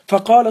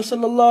 فَقَالَ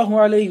صلى الله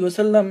عليه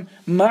وسلم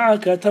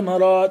مَعَكَ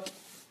تَمَرَاتٍ,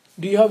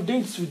 do you have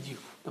dates with you?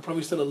 The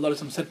Prophet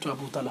ﷺ said to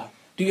Abu Talha,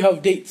 do you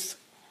have dates?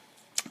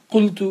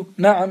 قُلْتُ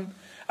نَعَمْ,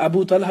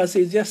 Abu Talha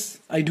says, yes,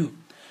 I do.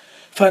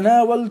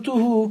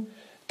 فَنَاوَلْتُهُ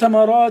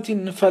تَمَرَاتٍ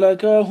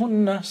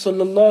فَلَكَاهُنَّ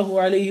صَلَّى اللَّهُ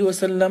عَلَيْهِ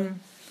وَسَلَّمَ,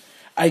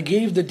 I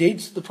gave the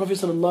dates to the Prophet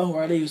sallallahu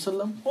alaihi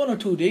wasallam, one or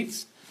two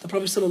dates. The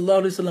Prophet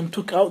sallallahu alaihi wasallam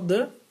took out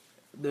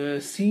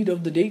the seed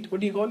of the date. What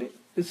do you call it?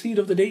 The seed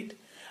of the date.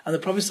 And the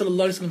Prophet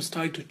sallallahu alaihi wasallam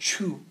started to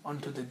chew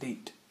onto the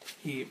date.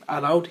 He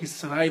allowed his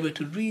saliva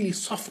to really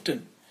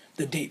soften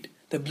the date,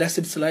 the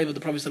blessed saliva of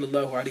the Prophet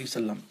sallallahu alaihi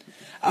wasallam.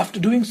 After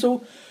doing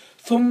so,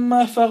 ثُمَّ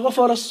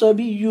فَغَفَرَ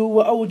الصَّبِيُّ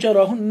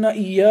وَأَوْجَرَهُنَّ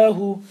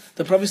إِيَّاهُ,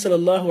 the Prophet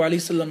sallallahu alaihi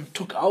wasallam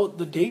took out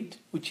the date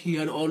which he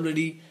had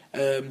already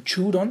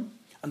chewed on,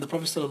 and the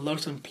Prophet sallallahu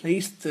alaihi wasallam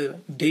placed the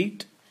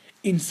date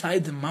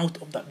inside the mouth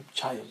of that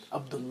child,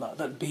 Abdullah,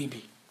 that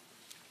baby.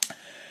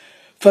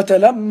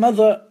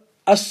 فَتَلَمَّذَ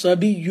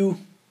الصَّبِيُّ,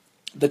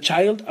 the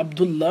child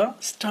Abdullah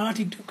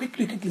started to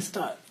quickly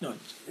start,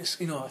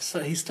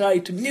 he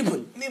started to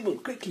nibble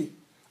quickly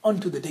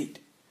onto the date.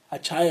 A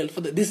child,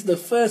 this is the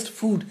first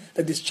food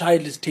that this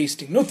child is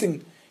tasting.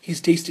 Nothing he's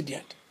tasted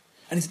yet.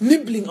 And he's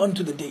nibbling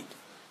onto the date.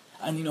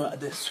 And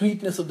the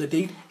sweetness of the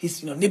date,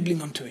 he's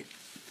nibbling onto it.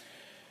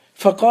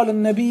 فَقَالَ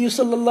النَّبِيُّ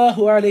صَلَّى اللَّهُ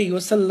عَلَيْهِ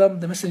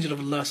وَسَلَّمَ, the Messenger of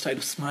Allah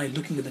started to smile,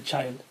 looking at the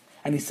child.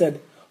 And he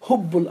said,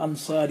 حُبُّ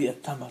الْأَنصَارِ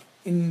التَّمَرِ,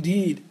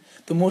 indeed,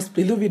 the most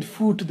beloved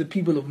food to the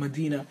people of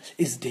Medina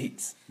is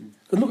dates.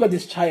 So look at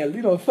this child,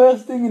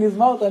 first thing in his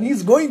mouth, and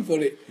he's going for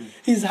it.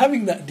 He's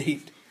having that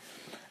date.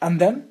 And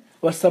then,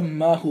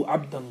 وَسَمَّاهُ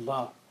عَبْدَ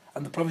اللَّهِ,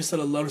 and the Prophet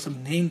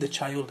ﷺ named the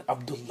child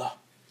Abdullah.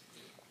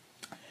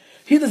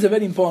 Here there's a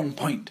very important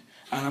point,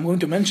 and I'm going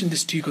to mention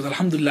this to you because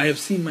alhamdulillah I have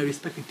seen my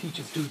respected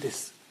teachers do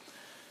this.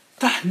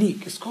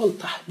 Tahniq, it's called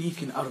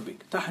tahniq in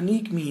Arabic.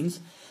 Tahniq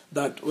means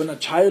that when a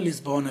child is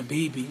born, a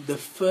baby, the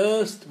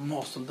first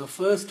morsel, the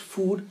first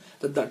food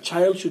that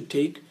child should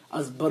take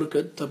as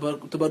barakat,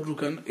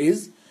 tabarrukan,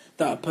 is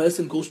that a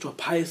person goes to a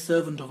pious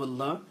servant of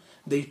Allah,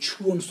 they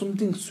chew on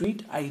something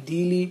sweet,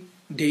 ideally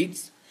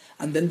dates,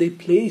 and then they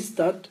place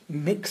that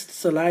mixed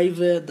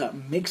saliva, that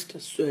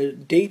mixed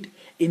date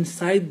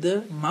inside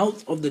the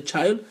mouth of the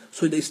child,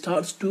 so they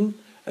starts to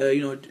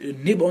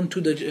nib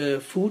onto the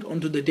food,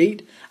 onto the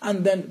date,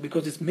 and then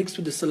because it's mixed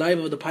with the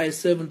saliva of the pious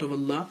servant of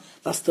Allah,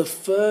 that's the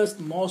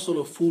first morsel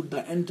of food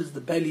that enters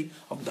the belly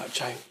of that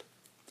child.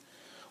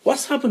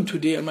 What's happened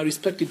today, and my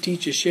respected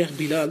teacher Sheikh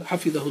Bilal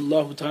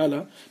Hafidahullah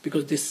Ta'ala,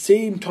 because this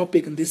same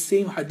topic and this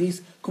same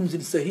hadith comes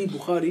in Sahih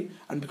Bukhari,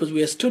 and because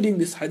we are studying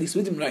this hadith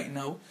with him right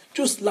now,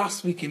 just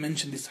last week he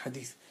mentioned this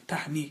hadith,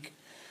 tahniq.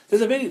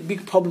 There's a very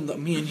big problem that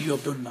me and you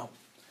have done now.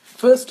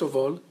 First of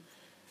all,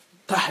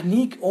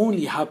 tahniq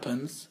only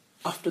happens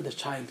after the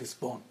child is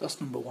born.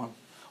 That's number one.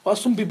 What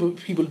some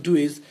people do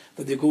is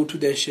that they go to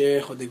their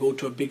sheikh, or they go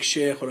to a big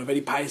sheikh or a very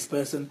pious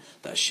person,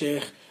 that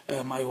sheikh,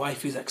 my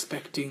wife is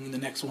expecting in the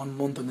next 1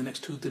 month, and the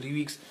next 2-3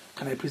 weeks,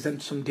 can I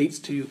present some dates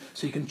to you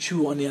so you can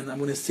chew on it, and I'm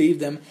going to save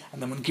them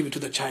and I'm going to give it to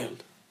the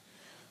child.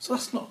 So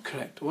that's not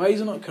correct. Why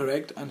is it not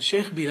correct? And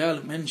Sheikh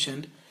Bilal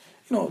mentioned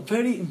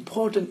very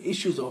important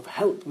issues of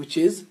health, which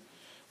is,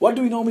 what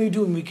do we normally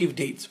do when we give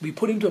dates? We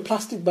put into a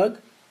plastic bag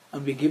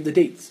and we give the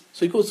dates.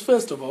 So it goes,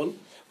 first of all,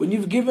 when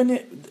you've given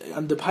it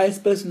and the pious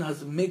person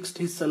has mixed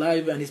his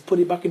saliva and he's put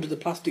it back into the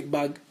plastic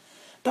bag,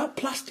 that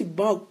plastic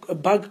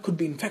bag could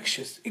be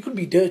infectious. It could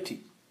be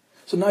dirty.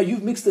 So now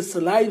you've mixed the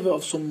saliva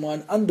of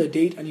someone and the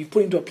date, and you've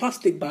put it into a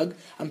plastic bag,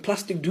 and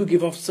plastic do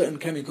give off certain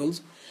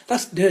chemicals.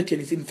 That's dirty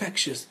and it's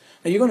infectious.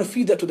 Now you're going to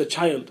feed that to the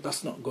child.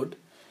 That's not good.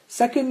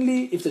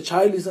 Secondly, if the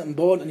child isn't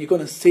born and you're going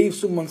to save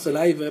someone's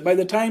saliva, by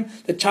the time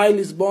the child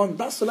is born,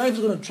 that saliva is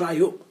going to dry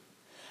up.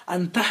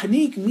 And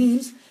tahniq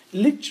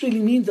literally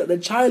means that the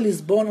child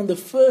is born, and the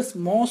first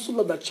morsel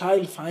that the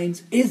child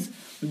finds is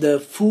the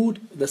food,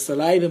 the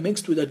saliva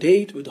mixed with a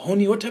date, with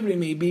honey, whatever it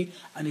may be,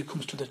 and it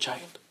comes to the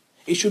child.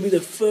 It should be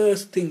the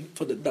first thing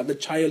that the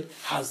child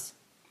has.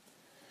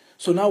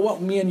 So now what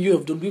me and you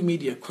have done, we've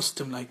made it a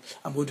custom, like,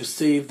 I'm going to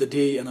save the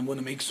day and I'm going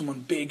to make someone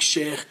big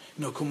sheikh,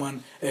 come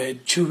on,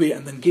 chew it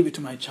and then give it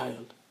to my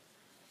child.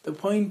 The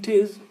point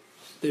is,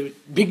 the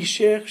big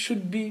sheikh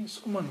should be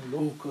someone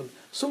local,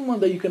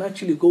 someone that you can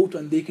actually go to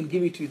and they can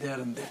give it to you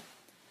there and there.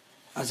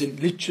 As in,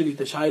 literally,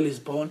 the child is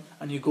born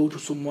and you go to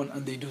someone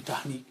and they do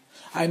tahniq.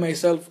 I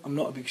myself, I'm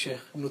not a big sheikh,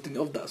 I'm nothing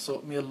of that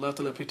sort. May Allah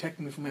Ta'ala protect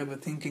me from ever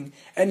thinking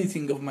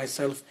anything of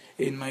myself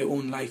in my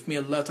own life. May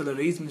Allah Ta'ala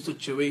raise me in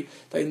such a way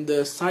that in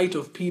the sight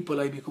of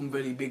people I become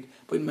very big,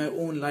 but in my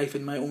own life,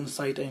 in my own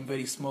sight, I am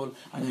very small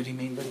and I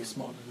remain very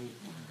small.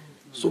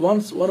 So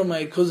once, one of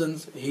my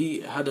cousins,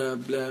 he had a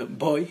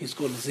boy, he's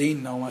called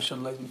Zain now,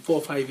 mashallah, he's 4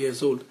 or 5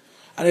 years old.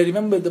 And I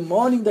remember the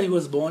morning that he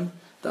was born,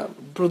 that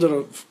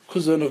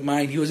cousin of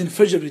mine, he was in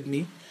Fajr with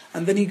me,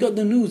 and then he got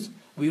the news.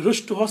 We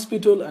rushed to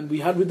hospital and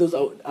we had with us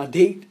a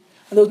date,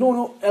 And there was no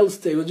one else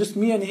there. It was just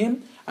me and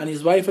him, and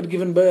his wife had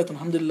given birth,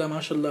 alhamdulillah,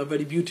 mashallah, a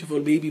very beautiful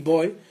baby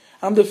boy.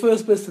 I'm the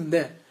first person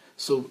there.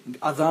 So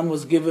adhan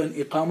was given,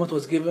 iqamat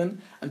was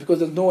given, and because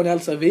there's no one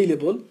else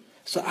available,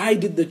 so I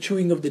did the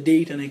chewing of the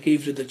date and I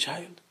gave to the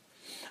child.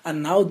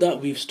 And now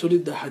that we've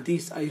studied the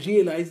hadith, I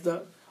realized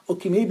that,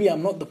 okay, maybe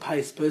I'm not the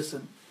pious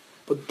person,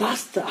 but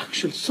that's the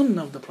actual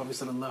sunnah of the Prophet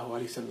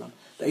ﷺ,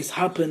 that it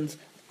happens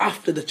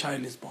after the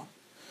child is born.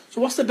 So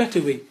what's the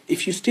better way?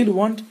 If you still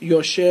want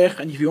your sheikh,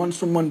 and if you want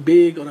someone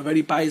big or a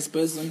very pious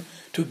person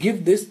to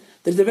give this,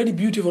 there's a very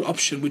beautiful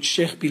option which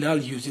Sheikh Bilal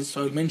uses,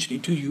 so I'll mention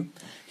it to you.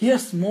 He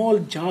has small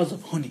jars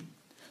of honey.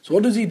 So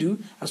what does he do?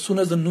 As soon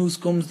as the news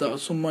comes that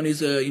someone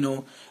is,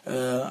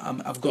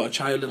 I've got a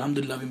child,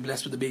 alhamdulillah, I've been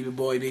blessed with a baby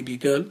boy, baby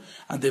girl,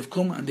 and they've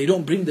come and they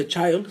don't bring the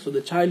child, so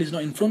the child is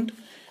not in front,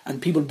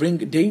 and people bring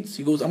dates.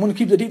 He goes, I'm going to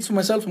keep the dates for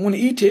myself, I'm going to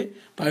eat it,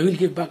 but I will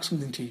give back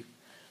something to you.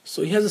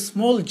 So he has a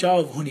small jar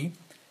of honey.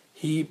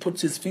 He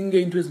puts his finger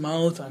into his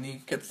mouth and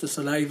he gets the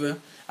saliva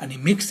and he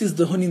mixes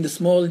the honey in the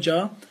small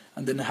jar,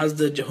 and then has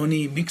the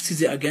honey,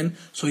 mixes it again,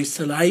 so his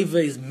saliva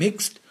is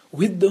mixed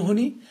with the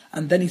honey,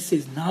 and then he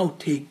says, now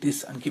take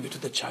this and give it to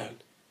the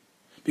child.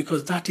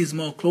 Because that is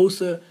more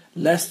closer,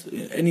 less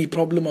any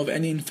problem of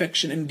any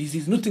infection, any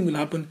disease, nothing will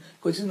happen,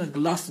 because it's in a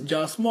glass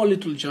jar, small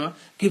little jar,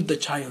 give the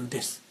child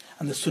this,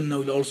 and the sunnah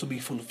will also be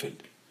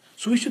fulfilled.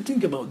 So we should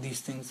think about these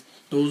things.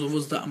 Those of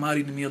us that are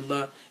married, may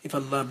Allah, if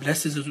Allah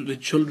blesses us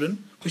with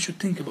children, we should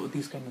think about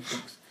these kind of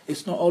things.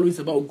 It's not always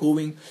about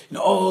going,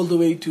 all the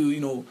way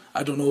to,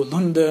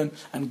 London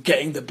and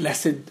getting the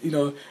blessed,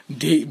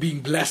 day,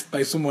 being blessed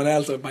by someone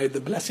else or by the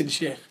blessed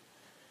sheikh.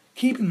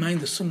 Keep in mind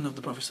the sunnah of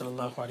the Prophet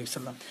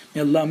ﷺ.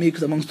 May Allah make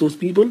us amongst those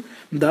people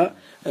that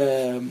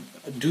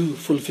do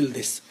fulfill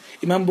this.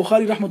 Imam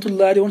Bukhari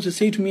rahmatullah wants to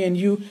say to me and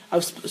you, I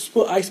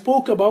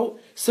spoke about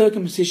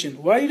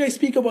circumcision. Why did I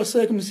speak about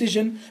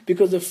circumcision?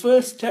 Because the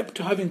first step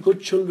to having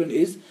good children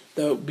is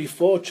that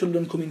before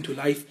children come into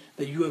life,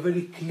 that you are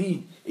very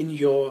clean in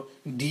your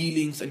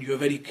dealings and you are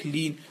very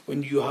clean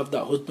when you have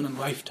that husband and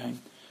wife time.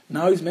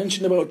 Now he's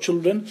mentioned about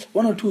children.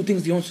 One or two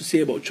things he wants to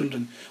say about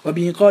children.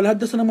 وَبِهِ قال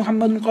حدثنا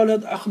محمد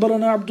قال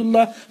أخبرنا عبد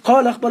الله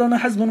قال أخبرنا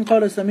حزم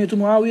قال سمعت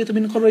معاوية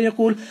بن قرة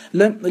يقول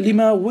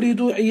لما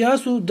ولدوا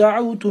عياس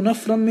دعوت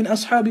نفرا من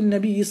أصحاب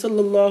النبي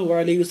صلى الله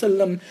عليه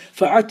وسلم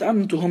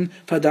فأطعمتهم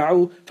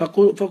فدعوا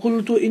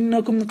فقلت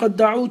إنكم قد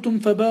دعوتم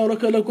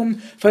فبارك لكم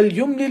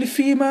فليملل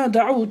فيما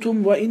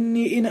دعوتم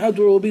وإني إن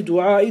أدعو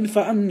بدعاء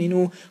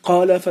فأمنوا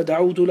قال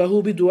فدعوت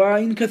له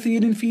بدعاء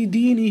كثير في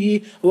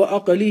دينه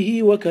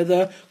وأقله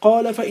وكذا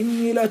قال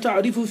فإني لا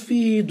تعرف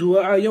فيه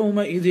دعاء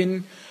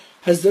يومئذ.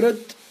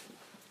 Hazrat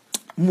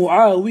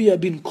Muawiyah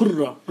bin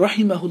Qurra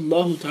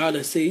rahimahullah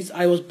ta'ala says,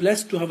 I was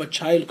blessed to have a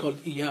child called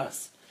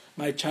Iyas.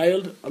 My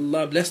child,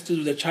 Allah blessed us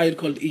with a child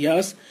called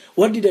Iyas.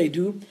 What did I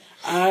do?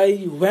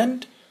 I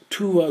went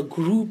to a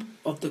group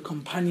of the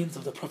companions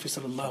of the Prophet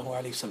sallallahu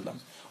alaihi wasallam.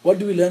 What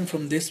do we learn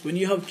from this? When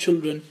you have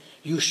children,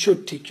 you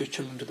should take your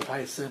children to the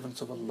pious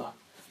servants of Allah.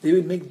 They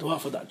will make dua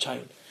for that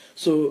child.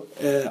 So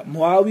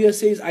Muawiyah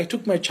says, I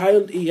took my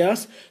child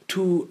Iyas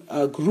to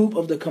a group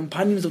of the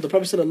companions of the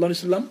Prophet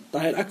ﷺ that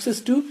I had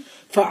access to.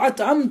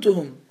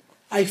 فَأَطْعَمْتُهُمْ,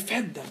 I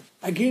fed them.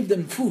 I gave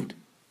them food.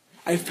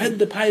 I fed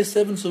the pious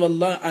servants of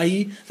Allah,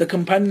 i.e. the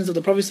companions of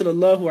the Prophet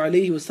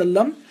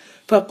ﷺ.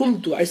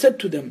 فَقُلْتُ, I said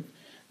to them,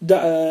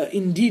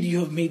 indeed you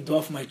have made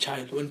dua for my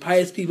child. When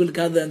pious people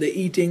gather and they're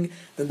eating,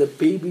 then the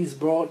baby is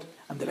brought,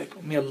 and they're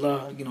like, may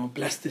Allah,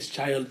 bless this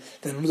child.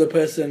 Then another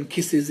person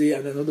kisses it,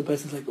 and then another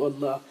person's like, oh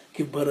Allah,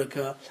 give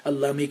barakah.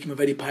 Allah make him a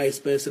very pious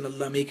person.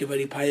 Allah make him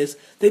very pious.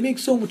 They make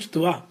so much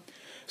dua.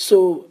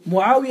 So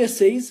Muawiyah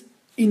says,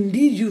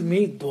 indeed you've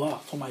made dua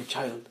for my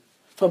child.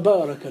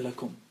 فَبَارَكَ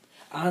لَكُمْ,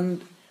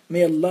 and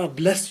may Allah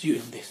bless you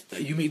in this,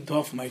 that you made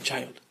dua for my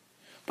child.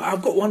 But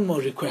I've got one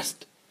more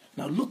request.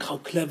 Now look how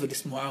clever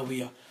this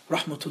Muawiyah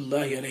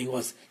rahmatullahi alayhi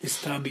was,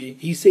 this tabi'i.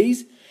 He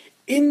says,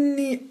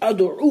 إِنِّي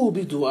أَدْعُو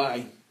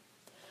بِدُعَاءٍ.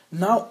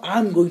 Now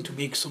I'm going to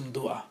make some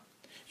dua.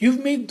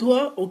 You've made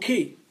dua,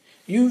 okay.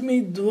 You've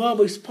made dua,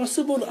 but it's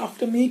possible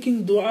after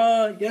making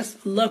dua, yes,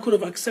 Allah could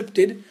have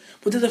accepted,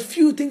 but there's a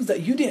few things that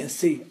you didn't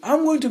say.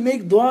 I'm going to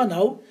make dua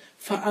now.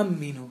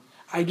 فَأَمِّنُوا,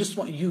 I just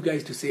want you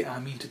guys to say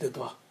Ameen to the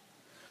dua.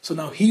 So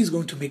now he's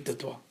going to make the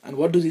dua. And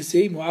what does he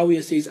say?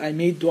 Muawiyah says, I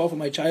made dua for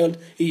my child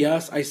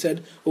Iyas. I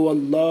said, oh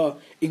Allah,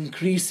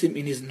 increase him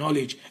in his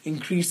knowledge,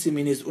 increase him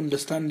in his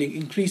understanding,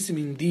 increase him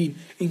in deen,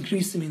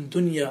 increase him in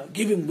dunya,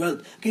 give him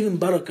wealth, give him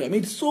barakah. I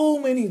made so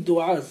many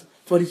du'as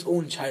for his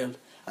own child.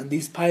 And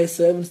these pious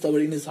servants that were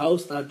in his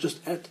house that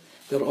just ate,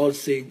 they're all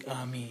saying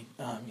Ameen,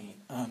 Ameen,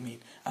 Ameen,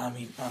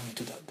 Ameen, Ameen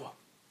to that dua.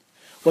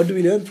 What do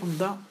we learn from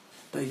that?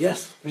 That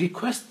yes,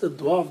 request the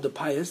dua of the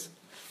pious,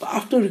 but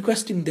after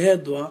requesting their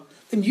dua,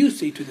 then you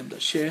say to them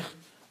that Shaykh,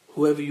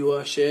 whoever you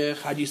are, Shaykh,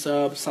 Haji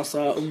Sahab,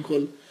 Sasa,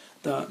 Uncle,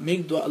 that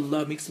make dua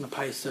Allah makes him a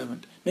pious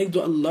servant. Make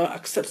dua Allah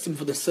accepts him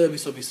for the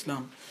service of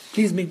Islam.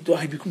 Please make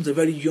dua he becomes a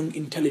very young,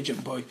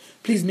 intelligent boy.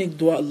 Please make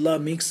dua Allah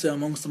makes her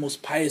amongst the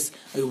most pious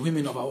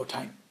women of our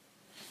time.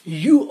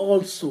 You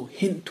also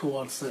hint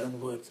towards certain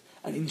words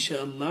And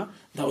inshallah,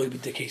 that will be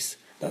the case.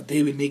 That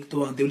they will make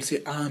dua and they will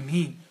say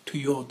Ameen to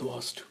your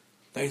duas too.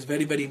 That is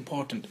very, very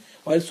important.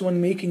 While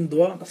someone making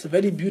dua, that's a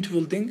very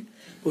beautiful thing.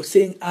 But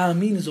saying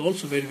Ameen is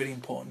also very, very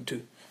important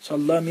too. So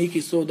Allah make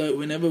it so that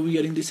whenever we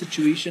are in these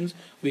situations,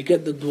 we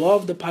get the dua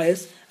of the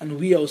pious and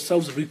we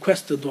ourselves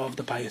request the dua of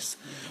the pious.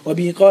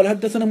 وبه قال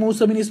حدثنا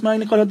موسى بن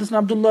إسماعيل قال حدثنا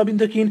عبد الله بن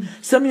تكين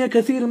سمع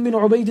كثير من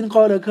عبيد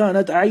قال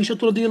كانت عائشة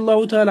رضي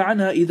الله تعالى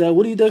عنها إذا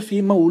ولد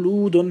في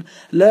مولود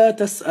لا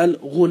تسأل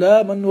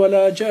غلاما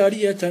ولا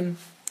جارية.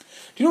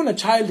 Do you know when a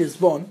child is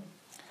born,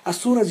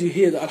 as soon as you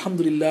hear that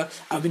Alhamdulillah,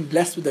 I've been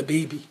blessed with a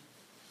baby,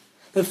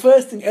 the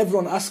first thing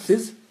everyone asks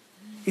is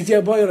he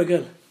a boy or a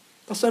girl?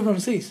 That's what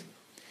everyone says.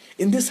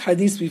 In this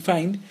hadith we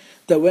find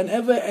that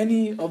whenever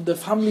any of the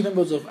family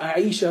members of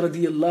Aisha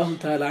radiallahu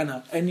ta'ala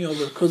anha, any of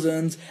her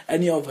cousins,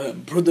 any of her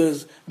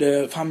brothers,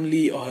 the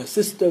family or her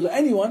sisters, or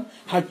anyone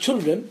had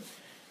children,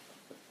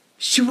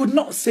 she would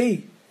not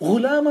say,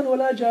 غُلَامًا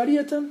وَلَا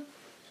جَارِيَةً.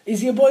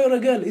 Is he a boy or a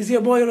girl? Is he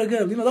a boy or a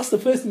girl? You know, that's the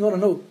first thing you want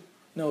to know.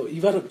 No,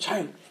 you've had a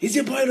child. Is he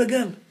a boy or a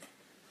girl?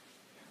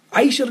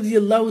 Aisha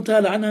radiallahu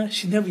ta'ala anha,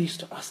 she never used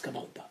to ask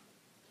about that.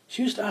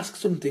 She used to ask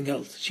something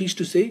else. She used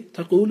to say,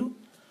 تَقُولُ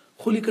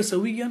خُلِكَ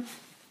سَوِيًّا.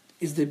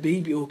 Is the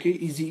baby okay?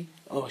 Is he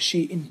or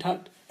she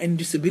intact? Any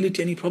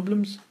disability, any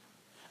problems?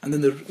 And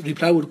then the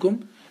reply would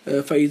come,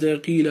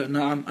 فَإِذَا قِيلَ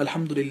نَعَمْ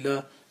الْحَمْدُ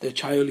لِلَّهِ. The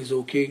child is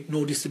okay,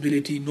 no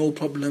disability, no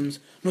problems,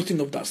 nothing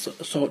of that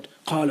sort.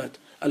 قالت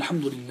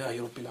الحمد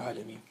لله رب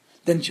العالمين.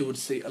 Then she would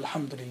say,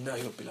 الحمد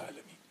لله رب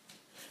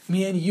العالمين.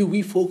 Me and you,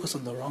 we focus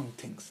on the wrong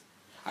things.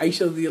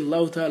 Aisha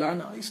radiallahu ta'ala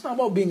anha, it's not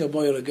about being a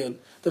boy or a girl.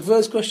 The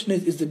first question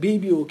is the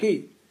baby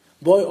okay?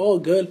 Boy or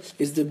girl,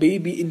 is the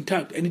baby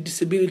intact? Any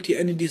disability,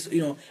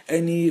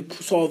 any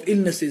sort of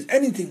illnesses,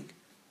 anything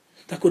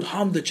that could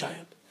harm the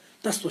child?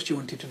 That's what she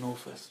wanted to know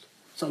first.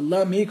 So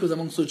Allah make us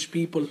among such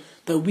people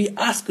that we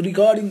ask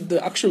regarding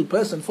the actual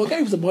person. Forget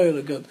if it's a boy or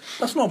a girl.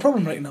 That's not a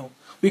problem right now.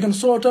 We can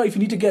sort out if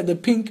you need to get the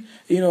pink,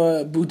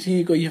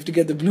 boutique, or you have to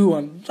get the blue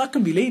one. That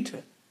can be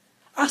later.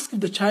 Ask if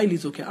the child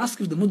is okay. Ask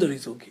if the mother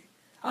is okay.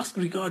 Ask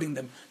regarding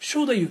them.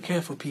 Show that you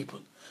care for people.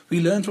 We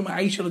learn from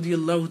Aisha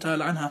radiallahu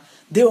ta'ala anha,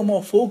 they were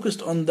more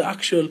focused on the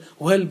actual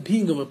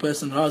well-being of a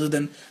person rather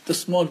than the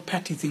small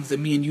petty things that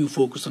me and you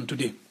focus on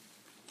today.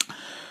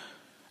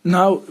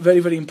 Now,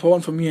 very, very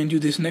important for me and you,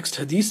 this next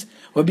hadith.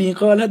 وَبِهِ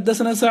قَالَ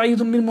حَدَّثَنَا سَعِيدٌ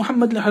بن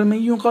محمد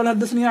الحلمي قال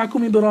حدثني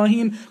يعقوب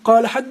إبراهيم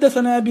قال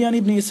حدثنا أبي عن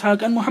ابن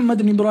إسحاق عن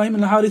محمد بن إبراهيم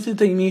الحارث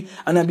التيمي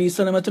عن أبي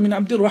سلمة من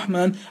عبد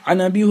الرحمن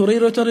عن أبي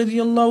هريرة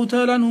رضي الله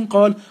تعالى عنه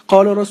قال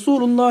قال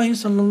رسول الله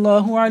صلى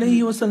الله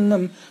عليه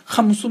وسلم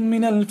خمس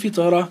من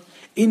الفطرة.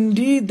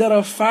 Indeed, there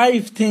are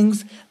 5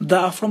 things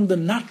that are from the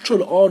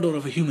natural order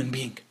of a human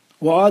being.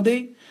 What are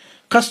they?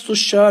 قَصُّ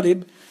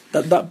الشَّارِبِ,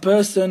 that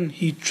person,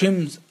 he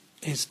trims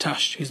his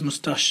tash, his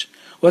mustache.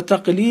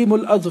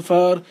 وَتَقْلِيمُ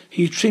الْأَظْفَارِ,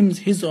 he trims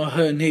his or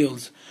her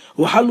nails.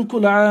 وَحَلْقُ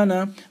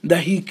الْعَانَةِ,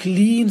 that he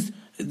cleans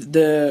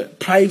the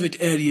private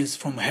areas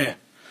from hair.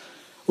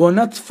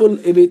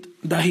 وَنَتْفُ الْإِبِطِ,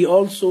 that he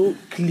also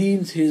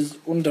cleans his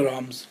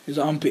underarms, his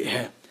armpit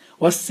hair.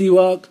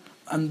 وَالسِّوَاقِ,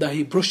 and that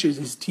he brushes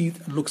his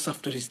teeth and looks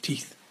after his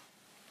teeth.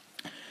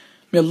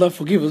 May Allah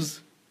forgive us.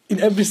 In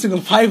every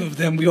single 5 of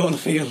them, we all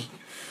fail.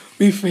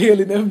 We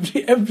fail in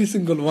every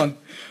single one.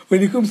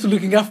 When it comes to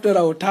looking after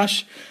our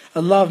tash,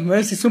 Allah have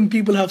mercy. Some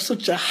people have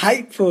such a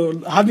hype for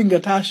having a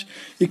tash.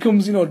 It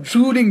comes,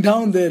 drooling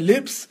down their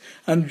lips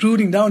and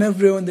drooling down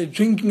everywhere when they're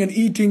drinking and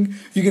eating.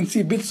 You can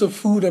see bits of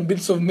food and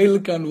bits of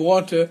milk and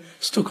water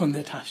stuck on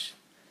their tash.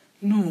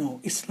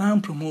 No,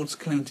 Islam promotes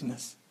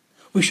cleanliness.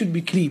 We should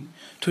be clean.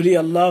 Today,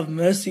 Allah have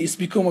mercy, it's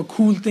become a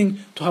cool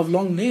thing to have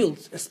long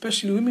nails,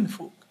 especially women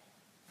folk.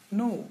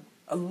 No,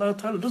 Allah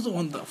Ta'ala doesn't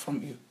want that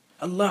from you.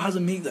 Allah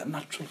hasn't made that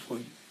natural for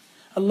you.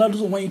 Allah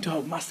doesn't want you to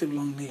have massive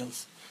long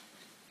nails.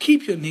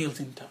 Keep your nails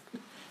intact.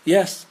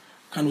 Yes,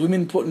 can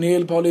women put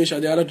nail polish?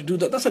 Are they allowed to do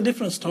that? That's a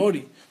different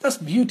story. That's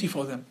beauty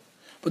for them.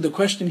 But the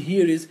question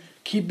here is,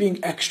 keeping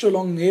extra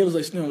long nails,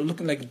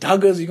 looking like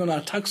daggers, you're going to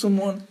attack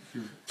someone.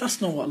 That's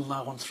not what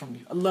Allah wants from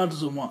you. Allah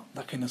doesn't want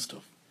that kind of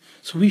stuff.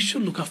 So we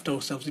should look after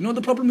ourselves. You know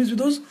the problem is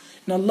with us?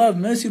 And Allah have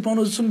mercy upon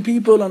us, some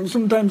people and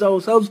sometimes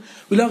ourselves,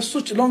 we'll have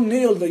such long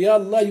nails that, Ya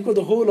Allah, you got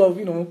the whole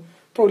of,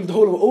 probably the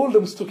whole of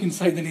Oldham stuck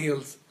inside the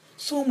nails.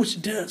 So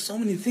much dirt, so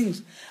many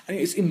things. And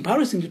it's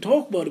embarrassing to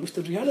talk about it, but it's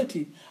the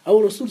reality.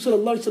 Our Rasul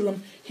sallallahu alaihi wasallam,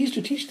 he used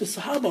to teach the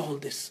Sahaba all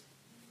this.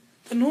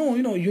 That no,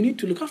 you need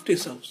to look after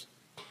yourselves.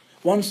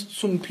 Once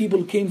some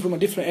people came from a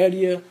different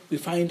area, we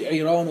find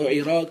Iran or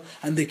Iraq,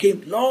 and they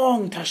came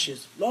long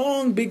tashes,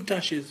 long big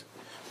tashes.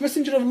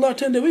 Messenger of Allah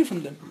turned away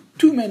from them.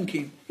 2 men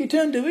came. He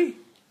turned away.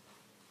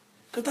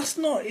 Because that's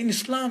not in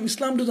Islam.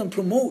 Islam doesn't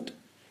promote,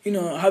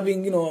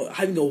 having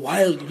a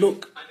wild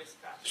look.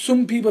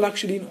 Some people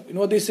actually, you know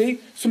what they say?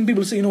 Some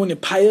people say, when you're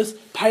pious,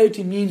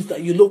 piety means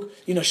that you look,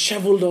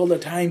 sheveled all the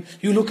time.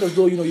 You look as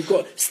though, you've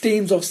got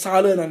stains of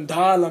salan and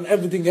dal and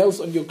everything else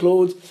on your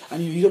clothes,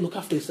 and you don't look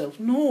after yourself.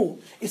 No,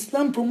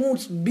 Islam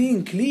promotes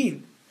being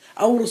clean.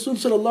 Our Rasul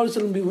sallallahu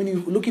alaihi wasallam, when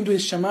you look into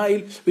his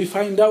shama'il, we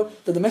find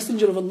out that the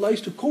Messenger of Allah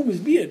used to comb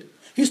his beard.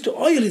 He used to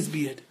oil his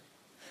beard.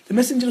 The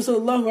Messenger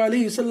sallallahu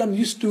alayhi wasallam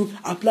used to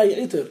apply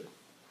itr.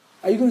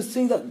 Are you going to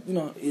say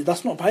that,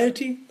 that's not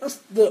piety? That's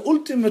the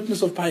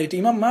ultimateness of piety.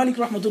 Imam Malik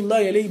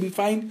rahmatullahi alayhi, we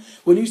find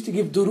when he used to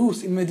give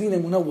durus in Medina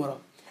Munawwara,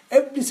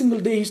 every single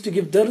day he used to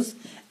give dars,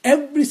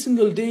 every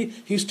single day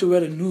he used to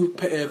wear a new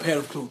pair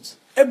of clothes.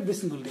 Every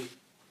single day.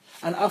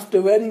 And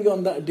after wearing it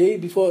on that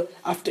day,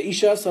 after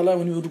Isha Salah,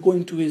 when he would go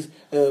into his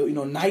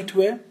night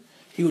wear,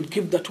 he would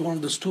give that to one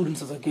of the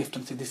students as a gift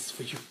and say, this is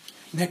for you.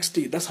 Next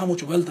day, that's how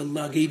much wealth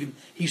Allah gave him.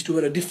 He used to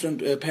wear a different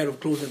pair of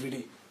clothes every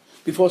day.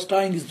 Before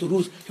starting his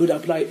durus, he would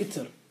apply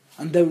itr.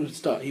 And then he would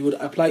start. He would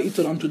apply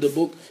itr onto the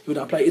book, he would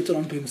apply itr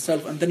onto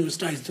himself, and then he would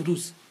start his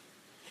durus.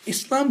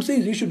 Islam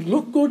says you should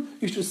look good,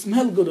 you should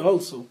smell good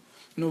also.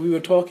 We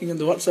were talking in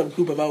the WhatsApp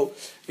group about,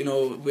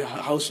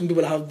 how some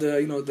people have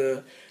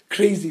the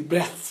crazy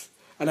breaths.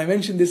 And I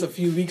mentioned this a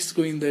few weeks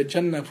ago in the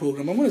Jannah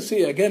program. I'm going to say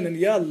it again, and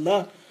Ya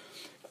Allah,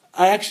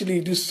 I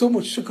actually do so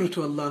much shukr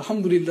to Allah,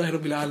 alhamdulillah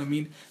rabbil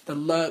alameen, that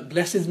Allah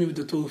blesses me with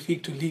the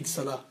tawfiq to lead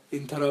salah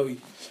in Taraweeh.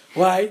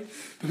 Why?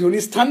 Because when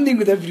you're standing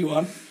with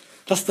everyone,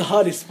 that's the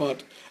hardest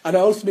part. And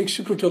I also make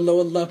shukr to Allah,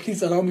 Allah,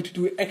 please allow me to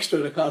do extra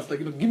rakats,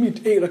 give me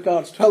 8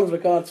 rakats, 12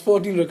 rakats,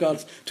 14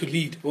 rakats to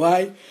lead.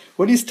 Why?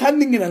 When you're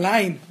standing in a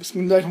line,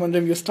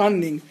 Bismillahirrahmanirrahim, you're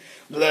standing,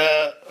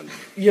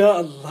 Ya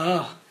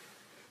Allah,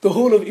 the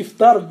whole of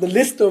iftar, the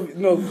list of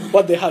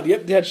what they had.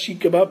 Yep, they had sheikh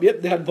kebab.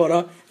 Yep, they had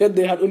bara. Yep,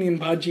 they had onion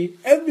bhaji.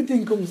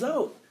 Everything comes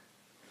out.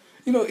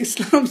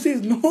 Islam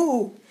says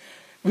no.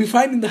 We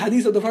find in the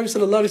hadith of the Prophet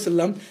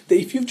ﷺ that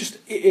if you've just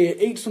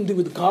ate something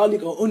with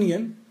garlic or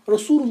onion,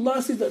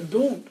 Rasulullah says that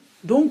don't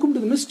come to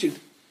the masjid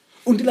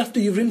until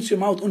after you've rinsed your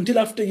mouth, until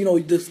after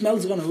the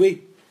smell's gone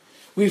away.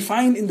 We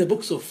find in the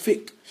books of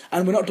fiqh,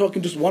 and we're not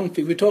talking just one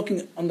fiqh, we're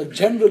talking on the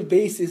general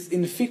basis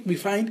in fiqh, we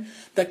find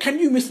that can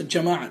you miss a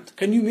jama'at?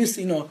 Can you miss,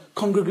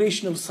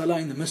 congregation of salah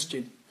in the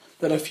masjid?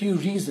 There are a few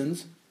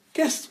reasons.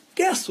 Guess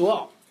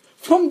what?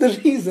 From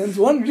the reasons,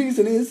 one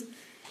reason is,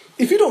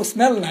 if you don't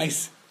smell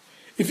nice,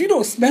 if you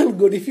don't smell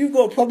good, if you've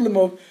got a problem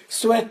of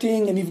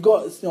sweating and you've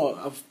got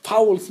a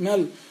foul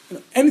smell,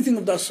 anything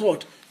of that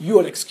sort, you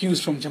are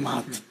excused from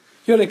jama'at.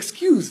 You're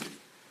excused.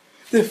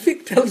 The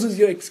fiqh tells us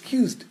you're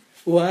excused.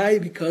 Why?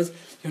 Because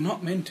you're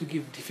not meant to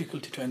give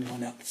difficulty to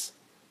anyone else.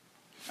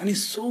 And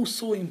it's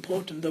so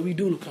important that we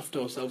do look after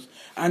ourselves.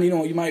 And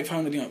you might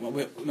find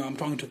that I'm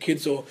talking to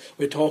kids or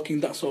we're talking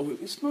that sort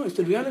of. It's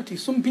the reality.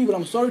 Some people,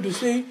 I'm sorry to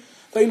say,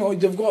 that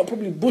they've got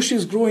probably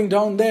bushes growing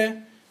down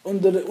there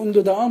under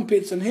the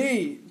armpits, and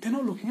hey, they're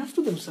not looking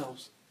after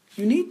themselves.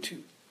 You need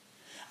to.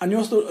 And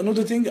also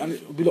another thing, and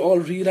we'll all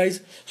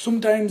realize,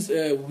 sometimes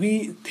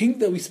we think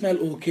that we smell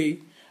okay.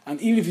 And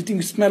even if you think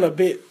you smell a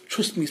bit,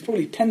 trust me, it's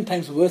probably 10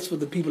 times worse for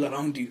the people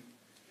around you.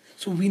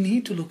 So we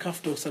need to look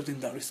after ourselves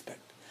in that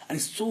respect. And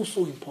it's so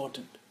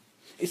important.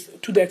 It's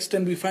to the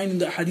extent we find in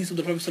the hadith of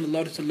the Prophet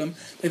ﷺ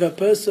that if a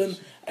person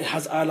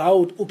has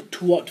allowed up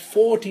to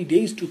 40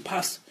 days to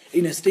pass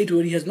in a state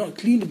where he has not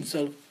cleaned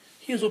himself,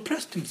 he has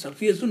oppressed himself,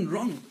 he has done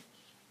wrong.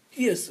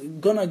 He has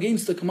gone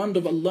against the command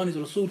of Allah and His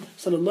Rasul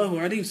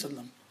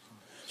ﷺ.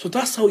 So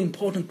that's how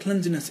important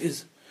cleanliness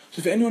is. So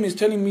if anyone is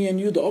telling me and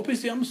you the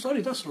opposite, I'm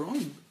sorry, that's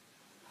wrong.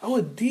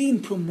 Our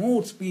deen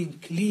promotes being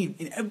clean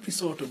in every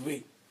sort of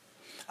way.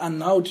 And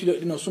now,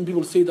 some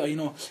people say that,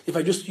 if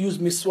I just use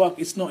miswak,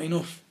 it's not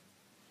enough.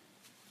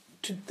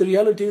 The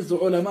reality is the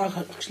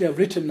ulama actually have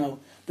written now,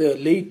 the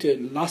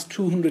last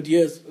 200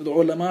 years, the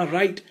ulama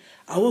write,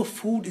 our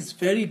food is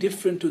very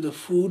different to the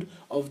food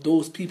of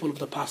those people of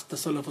the past, the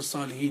Salaf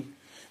al-Salihin.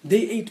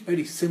 They ate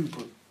very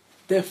simple.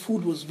 Their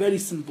food was very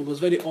simple, was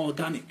very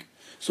organic.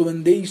 So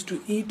when they used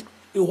to eat,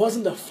 it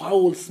wasn't a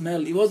foul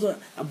smell, it wasn't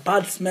a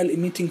bad smell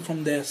emitting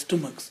from their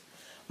stomachs.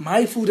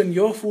 My food and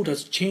your food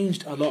has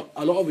changed a lot.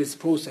 A lot of it's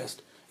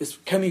processed. It's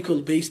chemical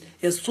based.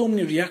 It has so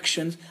many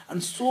reactions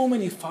and so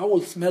many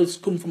foul smells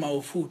come from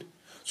our food.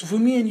 So for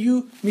me and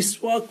you,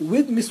 miswak,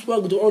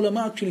 the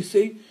ulama actually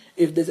say,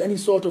 if there's any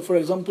sort of, for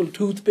example,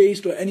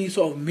 toothpaste or any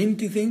sort of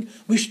minty thing,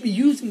 we should be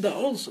using that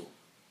also.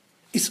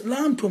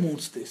 Islam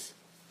promotes this,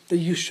 that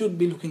you should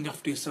be looking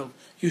after yourself.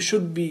 You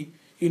should be,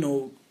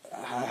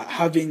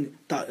 having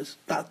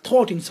that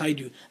thought inside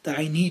you that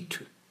I need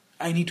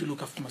to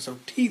look after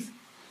myself. Teeth,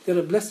 they're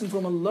a blessing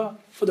from Allah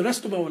for the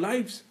rest of our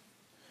lives.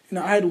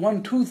 I had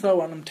one tooth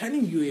out and I'm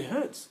telling you, it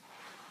hurts.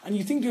 And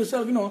you think to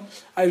yourself,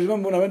 I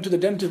remember when I went to the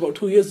dentist about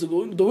 2 years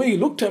ago, the way he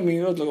looked at me,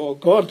 I was like, oh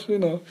God,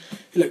 you're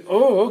like,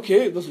 oh,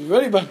 okay, those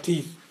very bad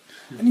teeth.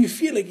 And you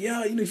feel like,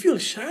 you feel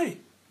shy.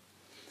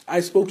 I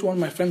spoke to one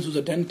of my friends who's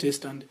a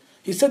dentist, and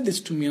he said this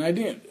to me, and I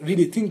didn't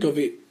really think of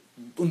it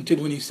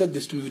until when he said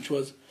this to me, which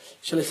was,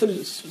 shall I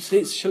say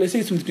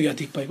something to you,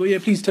 Atiq? I go, yeah,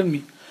 please tell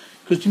me.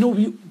 Because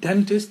we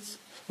dentists,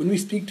 when we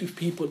speak to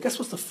people, guess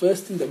what's the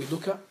first thing that we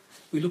look at?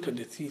 We look at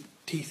the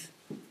teeth.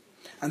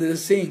 And there's a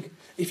saying,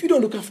 if you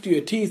don't look after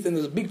your teeth, then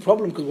there's a big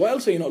problem, because what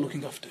else are you not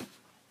looking after?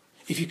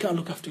 If you can't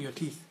look after your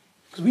teeth.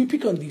 Because we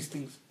pick on these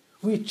things.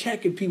 We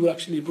check if people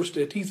actually brush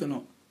their teeth or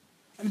not.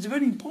 And it's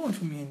very important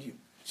for me and you.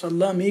 So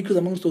Allah make us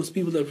amongst those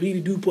people that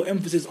really do put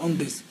emphasis on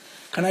this.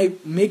 Can I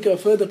make a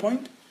further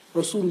point?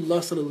 Rasulullah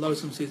sallallahu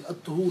alaihi wasallam says,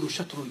 "At-tuhuru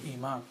shatrul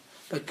iman."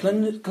 The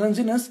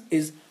cleanliness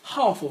is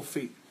half of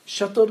faith.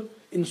 Shatr,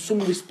 in some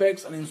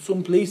respects and in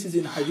some places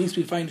in hadith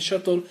we find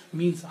shatr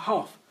means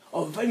half,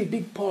 a very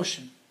big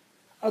portion.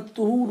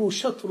 At-tuhuru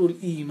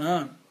shatrul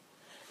iman.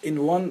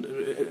 In one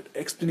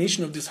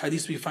explanation of this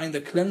hadith we find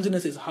that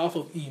cleanliness is half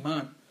of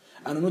iman.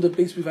 And another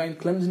place we find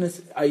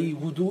cleanliness, i.e.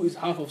 wudu, is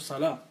half of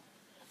salah.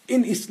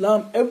 In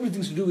Islam,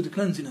 everything's to do with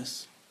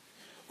cleanliness.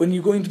 When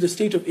you go into the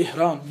state of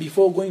ihram,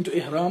 before going to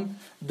ihram,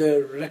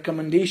 the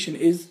recommendation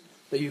is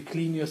that you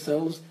clean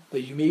yourselves,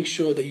 that you make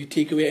sure that you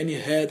take away any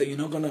hair that you're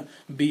not going to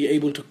be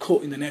able to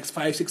cut in the next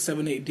 5, 6,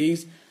 7, 8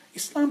 days.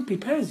 Islam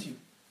prepares you.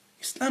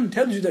 Islam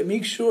tells you that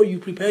make sure you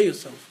prepare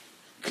yourself.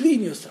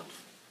 Clean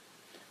yourself.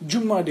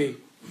 Jummah day.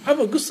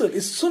 Have a ghusl.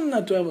 It's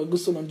sunnah to have a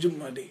ghusl on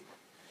Jummah day.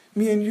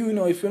 Me and you,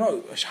 if you're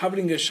not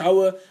having a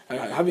shower,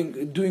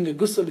 doing a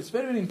ghusl, it's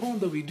very, very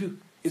important that we do.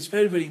 It's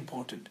very, very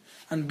important.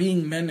 And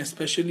being men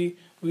especially,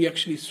 we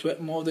actually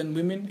sweat more than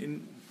women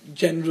in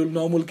general,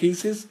 normal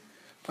cases.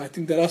 But I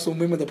think there are some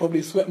women that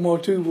probably sweat more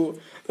too,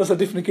 but that's a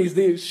different case.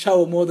 They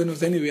shower more than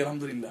us anyway,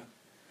 alhamdulillah.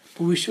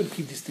 But we should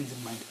keep these things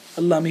in mind.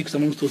 Allah makes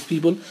amongst those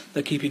people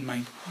that keep in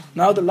mind.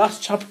 Now the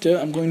last chapter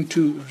I'm going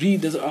to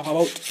read is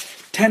about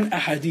 10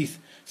 ahadith.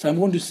 So I'm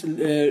going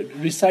to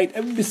recite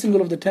every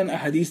single of the 10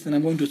 ahadith, then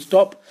I'm going to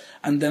stop,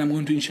 and then I'm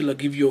going to inshallah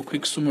give you a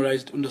quick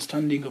summarized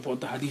understanding of what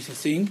the hadith is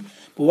saying.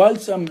 But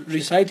whilst I'm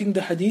reciting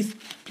the hadith,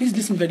 please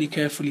listen very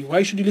carefully.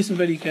 Why should you listen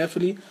very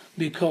carefully?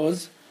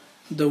 Because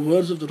the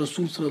words of the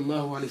Rasul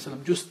sallallahu alaihi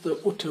wasallam, just the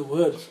utter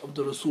words of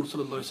the Rasul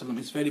sallallahu alaihi wasallam,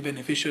 is very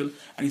beneficial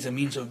and is a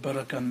means of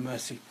barakah and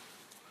mercy.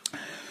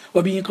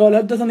 وبه قال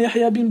حدثنا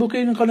يحيى بن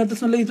بكير قال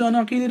حدثنا الليث عن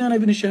عقيل عن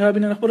ابن شهاب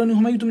أخبرني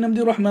حميد بن عبد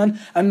الرحمن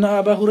أن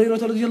أبا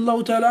هريرة رضي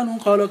الله تعالى عنه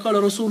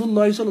قال رسول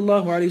الله صلى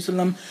الله عليه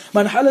وسلم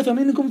من حلف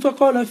منكم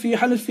فقال في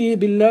حلفه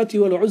باللات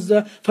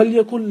والعزى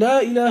فليقل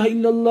لا إله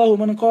إلا الله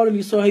من قال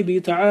لصاحبه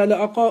تعالى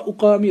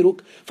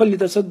أقامرك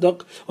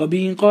فليتصدق.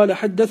 وبه قال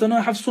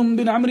حدثنا حفص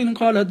بن عمرو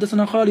قال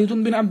حدثنا خالد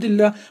بن عبد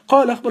الله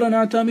قال أخبرنا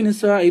عتام بن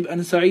سائب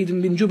عن سعيد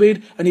بن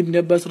جبير عن ابن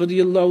عباس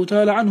رضي الله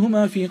تعالى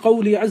عنهما في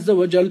قوله عز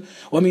وجل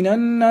ومن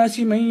الناس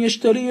من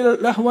يشتري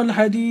لهو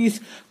الحديث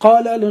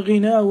قال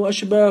الغناء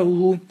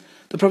أشباهه.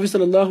 The Prophet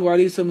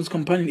ﷺ's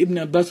companion Ibn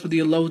Abbas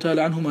radiallahu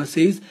ta'ala anhuma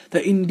says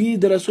that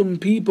indeed there are some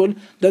people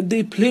that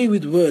they play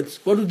with words.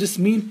 What does this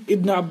mean?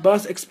 Ibn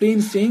Abbas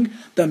explains saying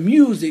that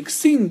music,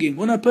 singing,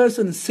 when a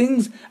person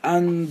sings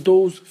and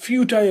those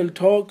futile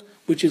talk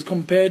which is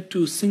compared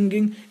to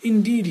singing,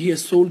 indeed he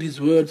has sold his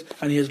words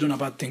and he has done a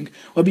bad thing.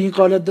 وبه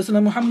قال حدثنا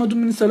محمد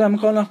بن سلام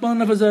قال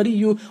أخبرنا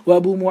فزاري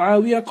وأبو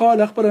معاوية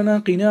قال أخبرنا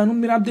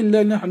قنان بن عبد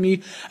الله النحمي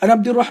عن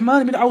عبد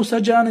الرحمن بن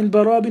عوسج عن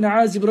البراء بن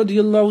عازب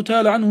رضي الله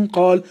تعالى عنه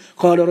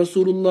قال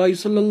رسول الله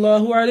صلى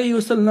الله عليه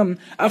وسلم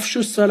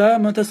أفشوا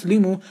السلام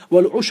تسلموا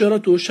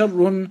والعشرة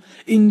شر.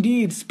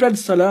 Indeed, spread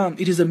salam,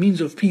 it is a means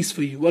of peace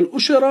for you.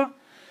 والعشرة,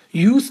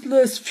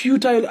 useless,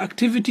 futile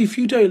activity,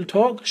 futile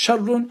talk,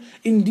 sharrun,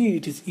 indeed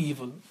it is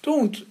evil.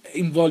 Don't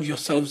involve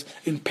yourselves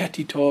in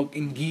petty talk,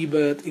 in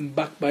ghibat, in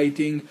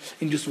backbiting,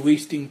 in just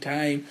wasting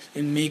time,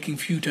 in making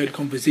futile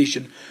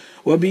conversation.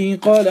 وبه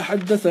قال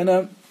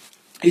حدثنا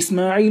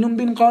إسماعيل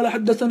بن قال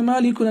حدثنا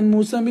مالك عن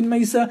موسى بن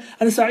ميسى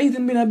عن سعيد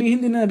بن أبي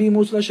هند عن أبي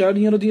موسى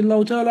الأشعري رضي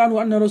الله تعالى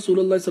عنه أن رسول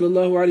الله صلى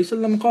الله عليه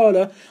وسلم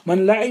قال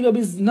من لعب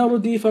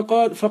بالنرد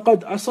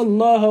فقد عصى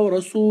الله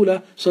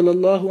ورسوله صلى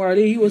الله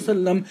عليه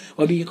وسلم.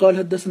 وبه قال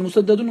حدثنا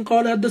مسدد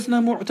قال حدثنا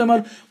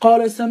معتمر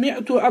قال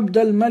سمعت عبد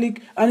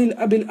الملك عن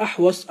الأبي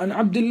الأحوص عن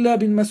عبد الله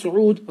بن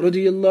مسعود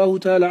رضي الله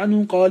تعالى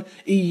عنه قال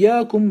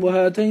إياكم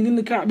وهاتين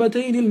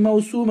الكعبتين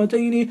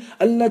الموسومتين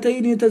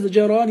اللتين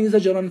تزجران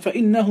زجرا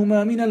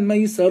فإنهما من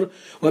الميسر.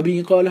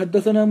 وبه قال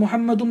حدثنا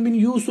محمد بن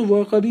يوسف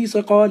وقبيس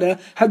قال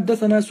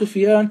حدثنا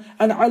سفيان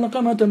عن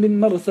علقمة بن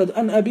مرثد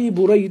عن أبي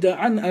بريدة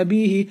عن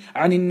أبيه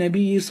عن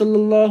النبي صلى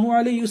الله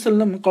عليه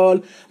وسلم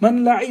قال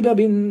من لعب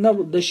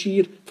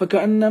بالنردشير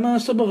فكأنما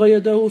صبغ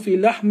يده في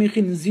لحم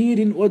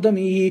خنزير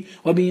ودمه.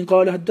 وبه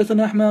قال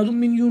حدثنا أحمد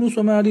بن يونس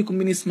ومالك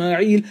بن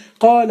إسماعيل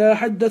قال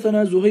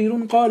حدثنا زهير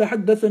قال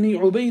حدثني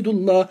عبيد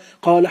الله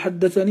قال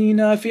حدثني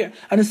نافع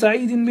عن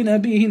سعيد بن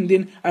أبي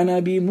هند عن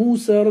أبي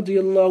موسى رضي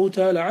الله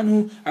تعالى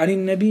عنه عن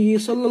النبي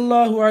صلى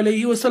الله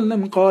عليه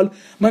وسلم قال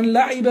من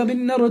لعب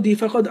بالنرد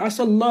فقد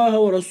عصى الله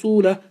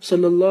ورسوله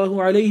صلى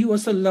الله عليه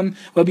وسلم.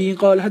 وبه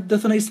قال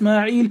حدثنا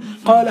إسماعيل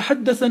قال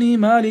حدثني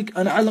مالك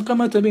عن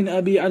علقمة بن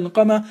أبي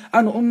علقمة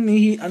عن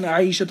أمه عن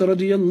عائشة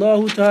رضي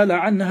الله تعالى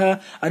عنها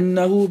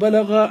أنه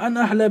بلغ أن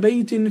أهل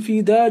بيت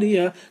في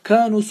دارها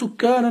كانوا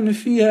سكانا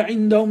فيها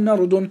عندهم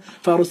نرد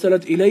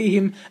فأرسلت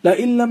إليهم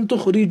لئن لم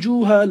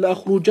تخرجوها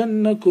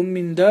لأخرجنكم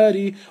من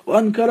داري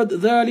وأنكرت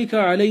ذلك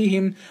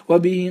عليهم.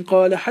 وبه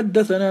قال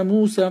حدثنا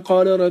موسى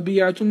قال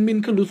ربيعة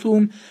بن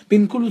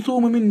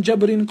كلثوم من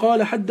جبر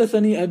قال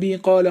حدثني أبي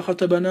قال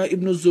خطبنا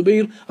ابن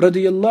الزبير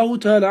رضي الله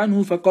تعالى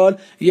عنه فقال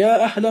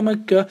يا أهل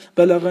مكة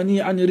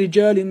بلغني عن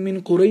رجال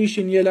من قريش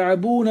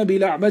يلعبون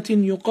بلعبة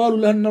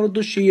يقال لها النرد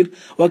الشير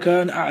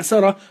وكان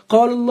أعسر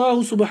قال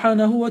الله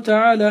سبحانه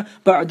وتعالى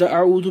بعد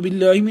أعوذ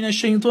بالله من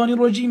الشيطان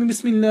الرجيم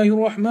بسم الله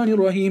الرحمن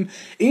الرحيم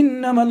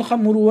إنما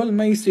الخمر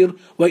والميسر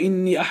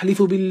وإني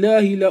أحلف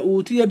بالله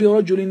لأوتي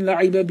برجل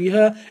لعب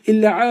بها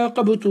إلا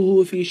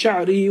عاقبته في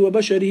شعره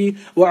وبشره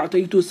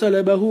وأعطيت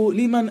سلبه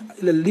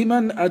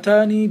لمن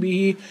أتاني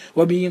به.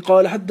 وبه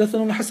قال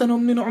حدثنا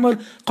الحسن بن عمر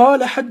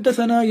قال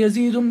حدثنا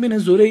يزيد بن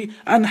زري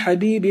عن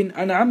حبيب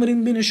عن عمرو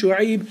بن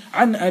شعيب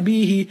عن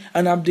أبيه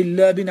عن عبد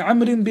الله بن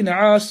عمرو بن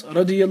عاص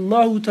رضي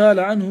الله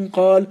تعالى عنه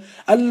قال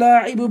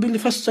اللاعب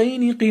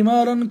بالفصين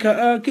قمارا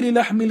كآكل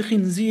لحم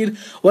الخنزير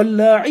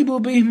واللاعب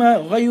بهما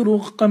غير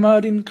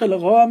قمار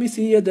كالغامس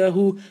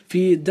يده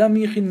في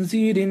دم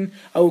خنزير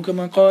أو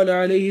كما قال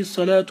عليه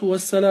الصلاة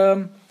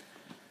والسلام.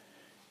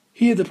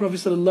 Here the Prophet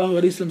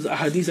ﷺ's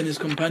ahadith and his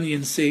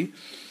companions say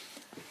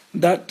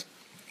that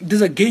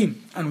there's a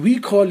game, and we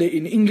call it,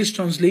 in English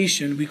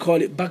translation, we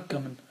call it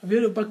backgammon. Have you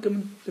heard of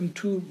backgammon? Them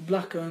two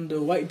black and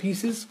white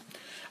pieces?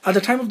 At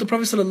the time of the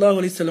Prophet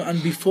ﷺ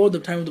and before the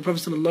time of the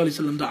Prophet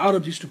ﷺ, the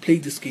Arabs used to play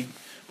this game.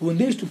 But when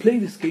they used to play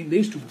this game, they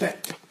used to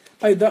bet.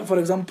 Like that, for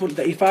example,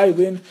 that if I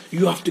win,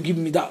 you have to give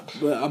me that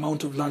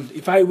amount of land.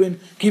 If I win,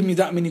 give me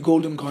that many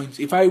golden coins.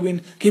 If I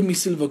win, give me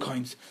silver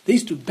coins. They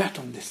used to bet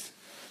on this.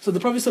 So the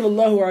Prophet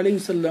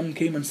ﷺ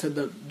came and said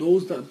that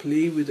those that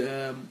play with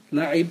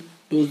la'ib,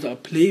 those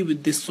that play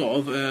with this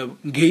sort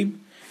of game,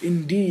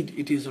 indeed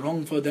it is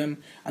wrong for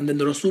them. And then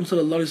the Rasul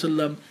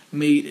ﷺ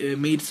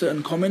made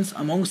certain comments.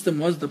 Amongst them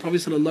was the Prophet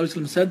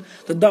ﷺ said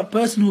that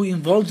person who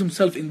involves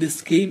himself in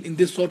this game, in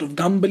this sort of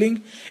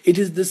gambling, it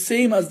is the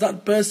same as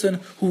that person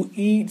who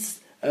eats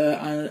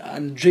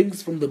and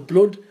drinks from the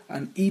blood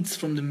and eats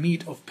from the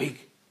meat of pig.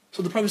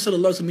 So the Prophet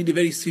ﷺ made it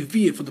very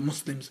severe for the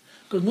Muslims,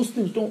 because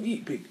Muslims don't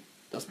eat pig.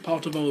 That's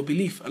part of our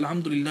belief.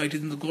 Alhamdulillah, it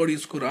is in the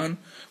glorious Quran.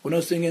 We're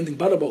not saying anything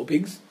bad about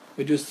pigs.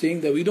 We're just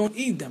saying that we don't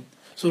eat them.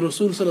 So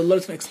Rasul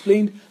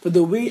explained that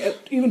the way,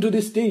 even to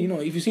this day,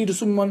 if you say to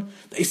someone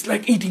that it's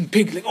like eating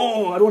pig, like,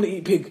 oh, I don't want to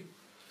eat pig.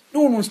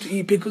 No one wants to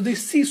eat pig because they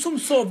see some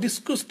sort of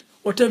disgust,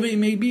 whatever it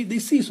may be, they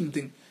see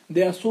something.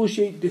 They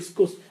associate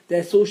disgust. They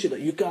associate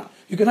that you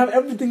can have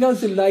everything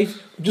else in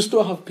life, but just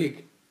don't have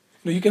pig.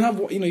 You can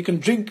have, you can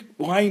drink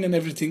wine and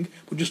everything,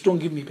 but just don't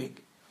give me pig.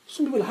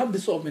 Some people have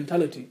this sort of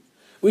mentality,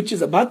 which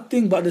is a bad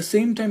thing, but at the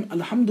same time,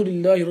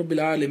 Alhamdulillah Rabbil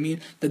Alameen,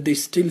 that they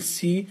still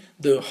see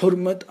the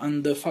hurmat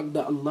and the fact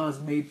that Allah has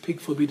made pig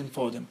forbidden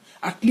for them.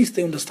 At least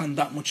they understand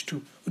that much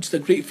too, which is a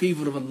great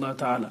favor of Allah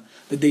Ta'ala,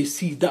 that they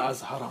see that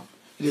as haram.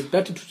 It is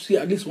better to see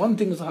at least one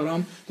thing as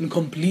haram than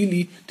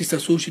completely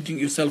disassociating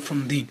yourself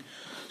from deen.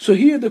 So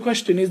here the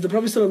question is, the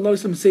Prophet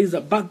ﷺ says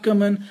that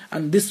backgammon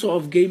and this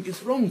sort of game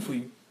is wrong for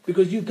you,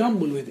 because you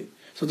gamble with it.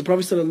 So the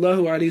Prophet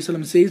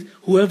ﷺ says,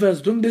 whoever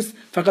has done this,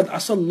 فَقَدْ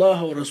عَصَى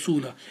اللَّهَ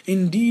وَرَسُولَهُ.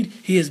 Indeed,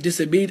 he has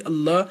disobeyed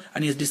Allah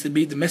and he has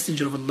disobeyed the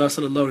Messenger of Allah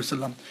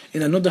ﷺ.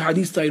 In another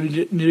hadith that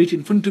I narrate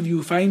in front of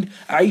you, find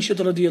Aisha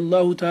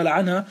radiallahu ta'ala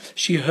anha,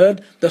 she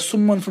heard that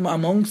someone from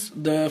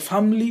amongst the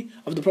family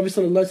of the Prophet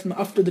ﷺ,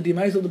 after the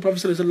demise of the Prophet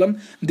ﷺ,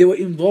 they were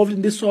involved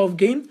in this sort of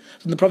game.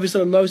 So the Prophet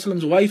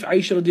ﷺ's wife,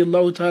 Aisha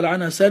radiallahu ta'ala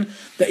anha, said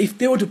that if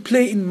they were to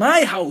play in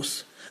my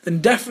house, then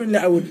definitely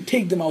I would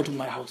take them out of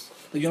my house.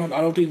 That you're not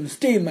allowed to even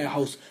stay in my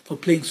house for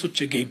playing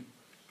such a game.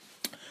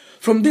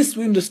 From this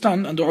we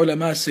understand, and the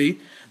ulama say,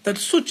 that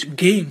such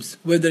games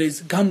where there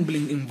is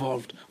gambling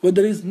involved, where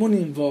there is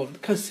money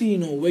involved,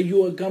 casino, where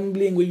you are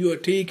gambling, where you are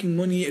taking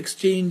money,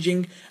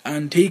 exchanging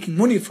and taking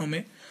money from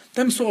it,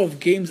 them sort of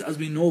games, as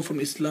we know from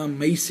Islam,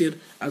 maisir,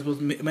 as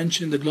was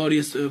mentioned in the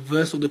glorious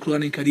verse of the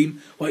Quran Kareem,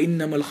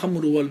 وَإِنَّمَا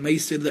الْخَمْرُ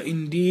وَالْمَيْسِرُ, that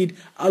indeed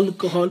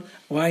alcohol,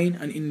 wine,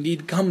 and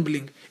indeed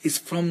gambling is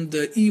from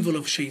the evil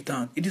of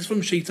shaitan. It is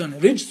from shaitan.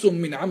 رِجْسٌ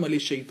مِّنْ عَمَلِ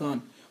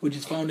shaitan, which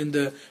is found in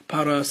the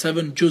Para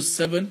 7, Juz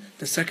 7,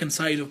 the second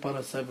side of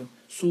Para 7,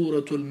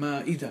 Suratul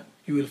Ma'idah.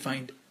 You will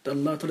find that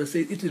Allah Ta'ala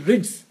says it is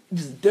rijs, it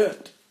is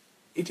dirt,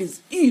 it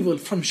is evil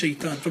from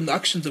shaitan, from the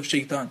actions of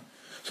shaitan.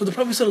 So the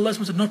Prophet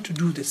ﷺ said not to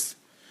do this.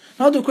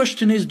 Now the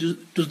question is,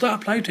 does that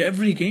apply to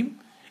every game?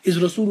 Is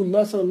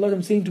Rasulullah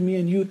ﷺ saying to me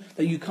and you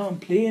that you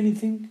can't play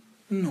anything?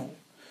 No.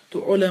 The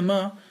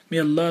ulama, may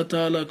Allah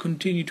Ta'ala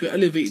continue to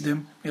elevate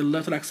them, may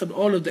Allah Ta'ala accept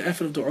all of the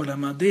effort of the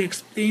ulama, they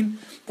explain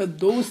that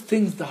those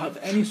things that have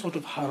any sort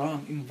of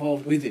haram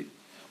involved with it,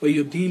 where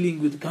you're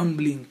dealing with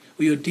gambling,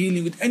 where you're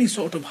dealing with any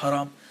sort of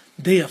haram,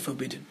 they are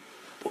forbidden.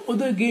 But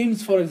other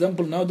games, for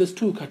example, now there's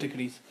two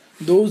categories.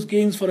 Those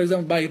games, for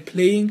example, by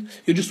playing,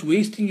 you're just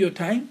wasting your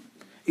time.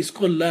 It's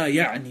called la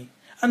ya'ni.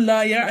 And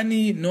la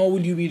ya'ni, nor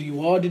will you be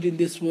rewarded in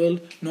this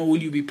world, nor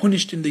will you be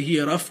punished in the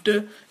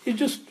hereafter. It's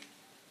just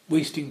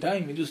wasting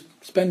time. You're just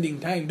spending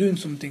time doing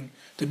something.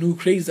 The new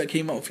craze that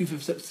came out,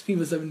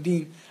 FIFA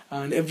 17,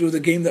 and every other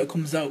game that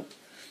comes out.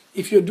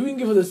 If you're doing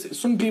it for this,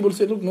 some people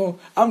say, look, no,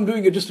 I'm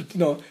doing it just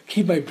to,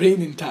 keep my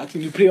brain intact.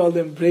 And you pray all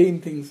them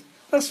brain things.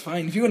 That's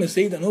fine. If you want to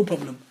say that, no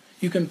problem.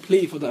 You can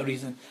play for that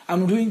reason.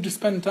 I'm doing it to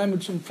spend time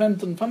with some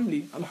friends and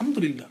family.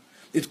 Alhamdulillah.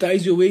 If that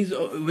is your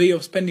way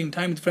of spending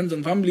time with friends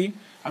and family,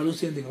 I don't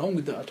see anything wrong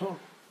with that at all.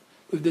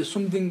 If there's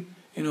something,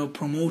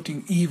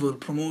 promoting evil,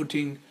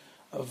 promoting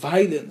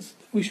violence,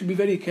 we should be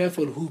very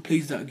careful who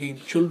plays that game.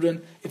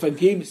 Children, if a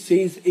game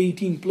says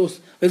 18 plus,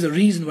 there's a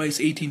reason why it's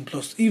 18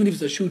 plus, even if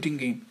it's a shooting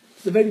game.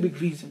 It's a very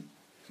big reason.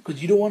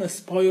 Because you don't want to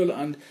spoil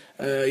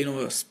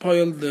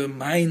the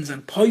minds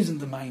and poison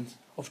the minds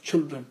of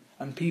children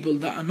and people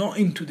that are not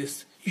into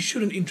this. You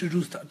shouldn't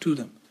introduce that to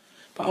them.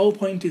 But our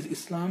point is,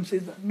 Islam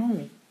says that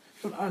no,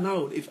 you're not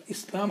allowed. If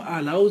Islam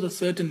allows a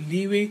certain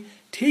leeway,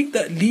 take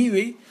that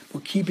leeway for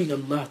keeping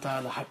Allah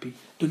Ta'ala happy.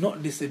 Do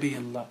not disobey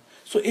Allah.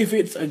 So if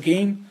it's a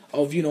game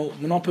of,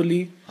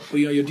 Monopoly, or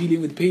you're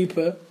dealing with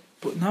paper,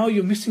 but now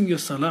you're missing your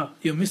salah,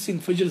 you're missing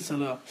Fajr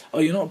salah,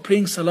 or you're not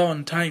praying salah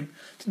on time,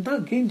 then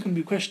that game can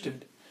be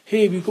questioned.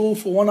 Hey, we go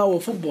for 1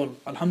 hour football.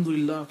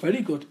 Alhamdulillah,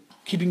 very good.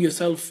 Keeping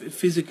yourself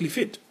physically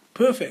fit.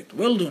 Perfect,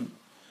 well done.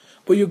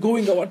 But you're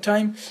going at what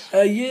time?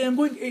 I'm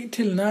going 8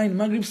 till 9.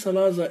 Maghrib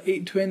salahs are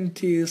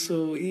 8:20,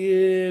 so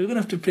we're going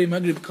to have to pray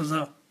Maghrib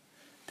qaza.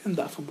 Then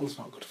that football's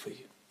not good for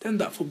you. Then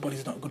that football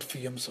is not good for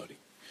you, I'm sorry.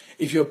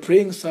 If you're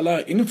praying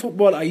salah in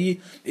football, i.e.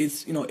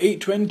 it's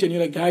 8:20 and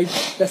you're like,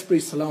 guys, let's pray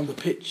salah on the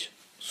pitch.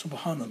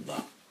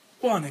 Subhanallah.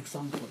 What an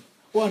example.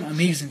 What an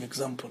amazing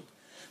example.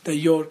 That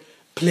you're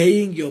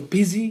playing, you're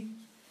busy,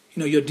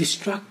 you're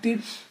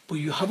distracted, but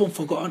you haven't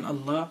forgotten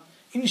Allah.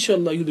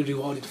 Inshallah, you'll be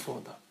rewarded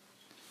for that.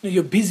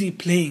 You're busy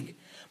playing,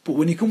 but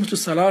when it comes to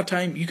salah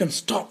time, you can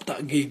stop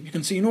that game. You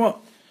can say, you know what?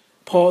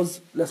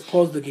 Pause, let's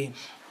pause the game.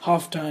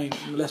 Half time,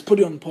 let's put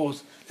it on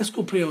pause. Let's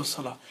go pray our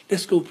salah.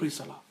 Let's go pray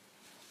salah.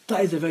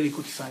 That is a very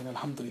good sign,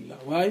 alhamdulillah.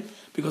 Why?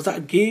 Because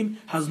that game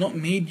has not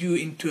made you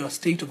into a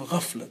state of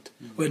ghaflat,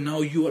 where now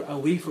you are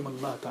away from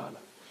Allah Ta'ala.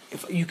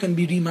 If you can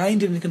be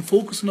reminded and you can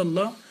focus on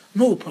Allah,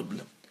 no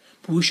problem.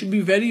 But we should be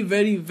very,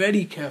 very,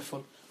 very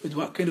careful with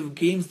what kind of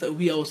games that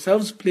we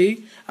ourselves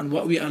play and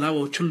what we allow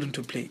our children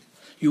to play.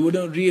 You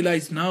wouldn't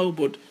realize now,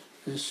 but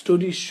the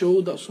studies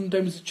show that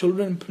sometimes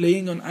children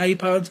playing on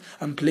iPads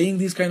and playing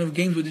these kind of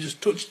games where they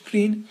just touch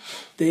screen,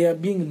 they are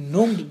being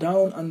numbed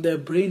down and their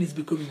brain is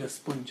becoming a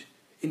sponge.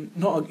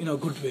 Not in a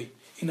good way,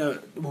 in a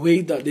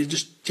way that they're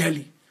just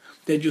jelly.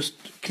 They're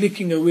just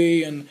clicking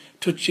away and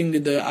touching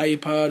the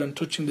iPad and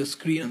touching the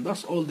screen, and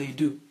that's all they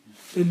do.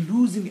 They're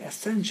losing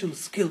essential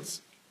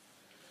skills.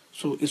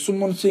 So is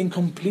someone saying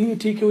completely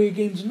take away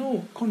games?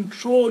 No,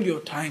 control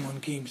your time on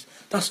games.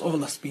 That's all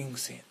that's being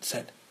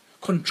said.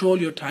 Control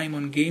your time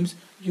on games.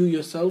 You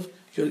yourself,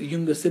 your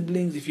younger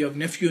siblings, if you have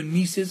nephew and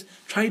nieces,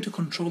 try to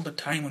control the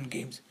time on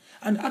games.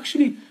 And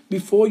actually,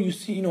 before you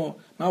see, now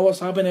what's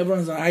happened,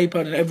 everyone's on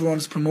iPad and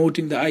everyone's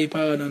promoting the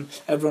iPad and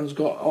everyone's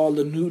got all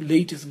the new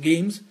latest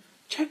games.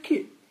 Check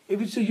it. If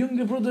it's a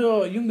younger brother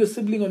or younger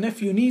sibling or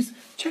nephew, niece,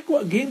 check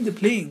what game they're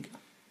playing.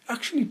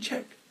 Actually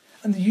check.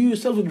 And you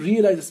yourself would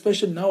realize,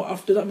 especially now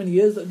after that many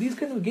years, that these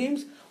kind of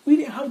games, we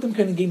didn't have them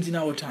kind of games in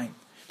our time.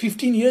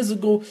 15 years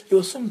ago, it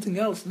was something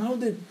else. Now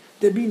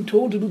they're being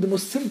told to do the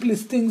most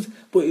simplest things,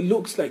 but it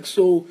looks like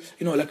so,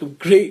 like a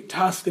great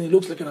task and it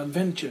looks like an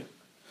adventure.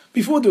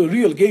 Before there were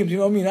real games,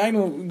 I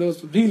know there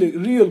was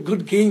real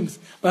good games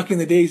back in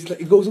the days.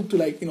 It goes up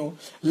to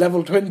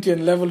level 20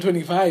 and level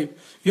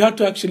 25. You had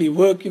to actually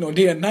work,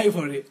 day and night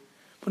for it.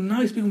 But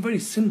now it's become very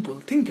simple.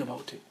 Think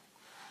about it.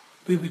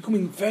 We're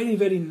becoming very,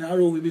 very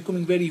narrow. We're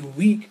becoming very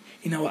weak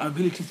in our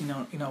abilities,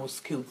 in our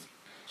skills.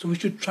 So we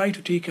should try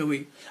to take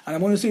away. And I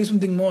want to say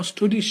something more.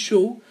 Studies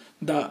show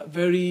that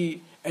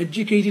very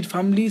educated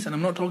families, and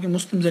I'm not talking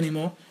Muslims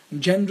anymore,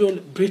 in general,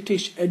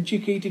 British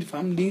educated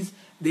families,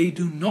 they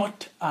do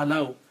not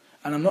allow,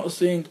 and I'm not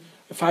saying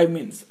 5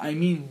 minutes, I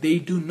mean they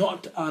do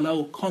not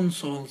allow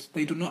consoles,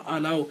 they do not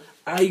allow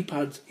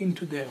iPads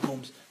into their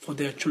homes for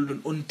their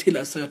children until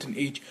a certain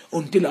age,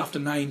 until after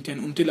 9, 10,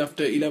 until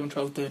after 11,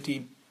 12,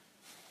 13.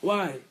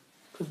 Why?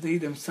 Because they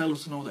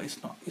themselves know that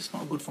it's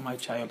not good for my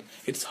child,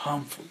 it's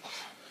harmful.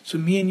 So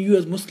me and you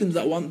as Muslims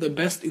that want the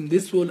best in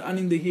this world and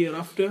in the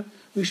hereafter,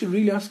 we should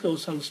really ask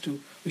ourselves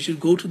we should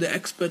go to the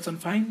experts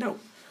and find out.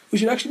 We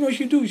should actually know what you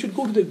should do. You should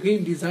go to the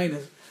game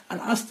designers and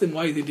ask them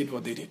why they did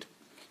what they did.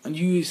 And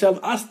you yourself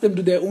ask them,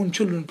 do their own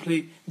children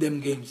play them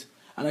games?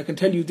 And I can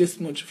tell you this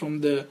much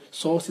from the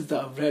sources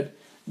that I've read.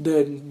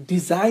 The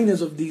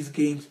designers of these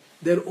games,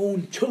 their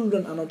own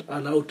children are not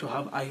allowed to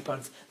have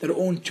iPads. Their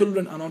own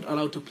children are not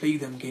allowed to play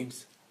them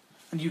games.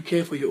 And you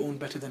care for your own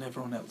better than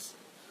everyone else.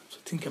 So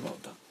think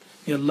about that.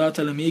 May Allah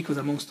Ta'ala make us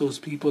amongst those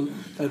people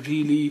that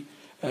really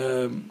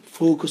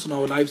focus on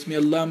our lives. May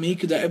Allah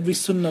make that every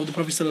sunnah of the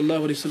Prophet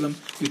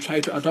ﷺ we try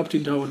to adopt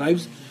into our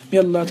lives. May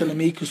Allah Ta'ala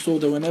make it so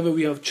that whenever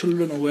we have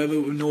children or wherever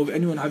we know of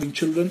anyone having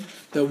children,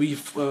 that we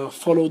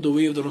follow the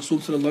way of the Rasul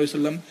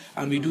ﷺ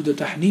and we do the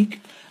tahniq.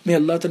 May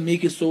Allah Ta'ala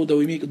make it so that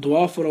we make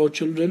dua for our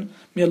children.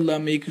 May Allah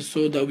make it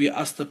so that we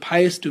ask the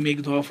pious to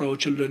make dua for our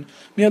children.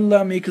 May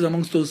Allah make us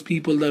amongst those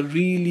people that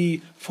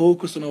really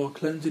focus on our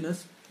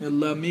cleanliness. May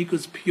Allah make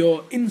us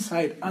pure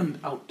inside and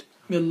out.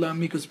 May Allah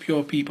make us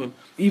pure people.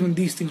 Even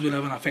these things will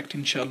have an effect,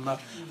 inshallah.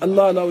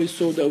 Allah allow it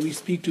so that we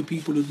speak to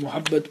people with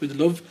muhabbat, with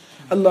love.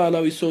 Allah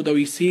allow it so that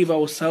we save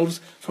ourselves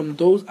from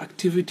those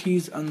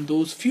activities and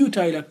those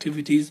futile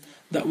activities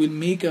that will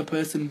make a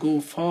person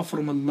go far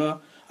from Allah.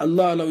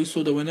 Allah allow it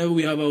so that whenever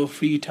we have our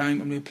free time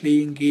and we're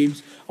playing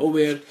games or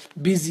we're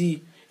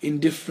busy in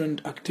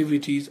different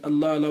activities,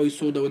 Allah allow it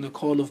so that when the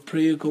call of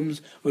prayer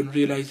comes, when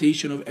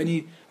realization of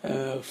any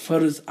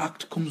farz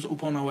act comes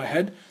upon our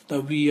head,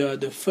 that we are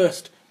the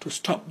first to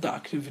stop the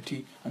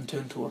activity and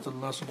turn towards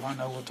Allah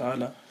subhanahu wa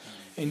ta'ala.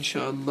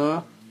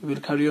 Inshallah, we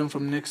will carry on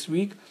from next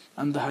week.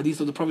 And the hadith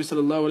of the Prophet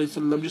sallallahu alaihi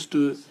wasallam, just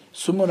to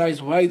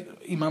summarize why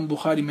Imam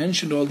Bukhari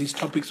mentioned all these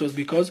topics, was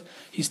because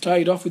he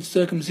started off with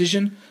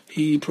circumcision,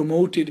 he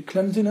promoted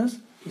cleanliness,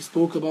 he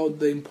spoke about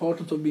the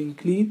importance of being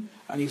clean,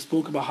 and he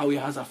spoke about how it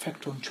has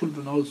effect on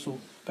children also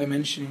by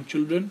mentioning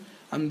children,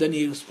 and then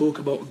he spoke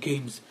about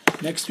games.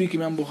 Next week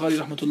Imam Bukhari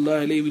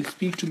rahmatullahi alayhi will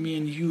speak to me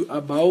and you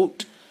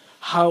about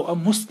how a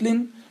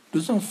Muslim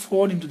doesn't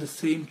fall into the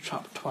same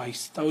trap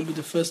twice. That will be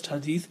the first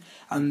hadith.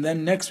 And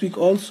then next week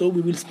also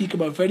we will speak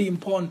about a very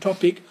important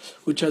topic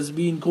which has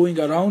been going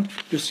around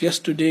just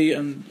yesterday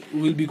and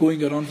will be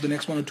going around for the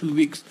next 1 or 2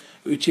 weeks,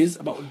 which is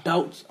about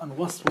doubts and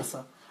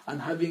waswasa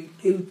and having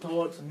ill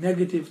thoughts,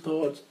 negative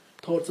thoughts,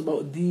 thoughts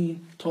about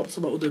deen, thoughts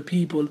about other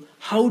people.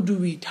 How do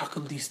we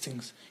tackle these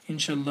things?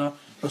 Inshallah,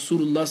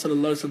 Rasulullah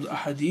sallallahu alaihi wasallam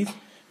hadith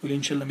will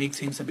inshallah make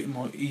things a bit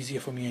more easier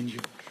for me and you.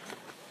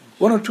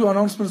 1 or 2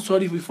 announcements,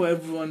 sorry, before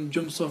everyone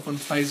jumps off and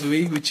flies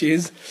away, which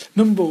is,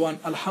 number 1,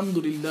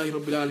 Alhamdulillahi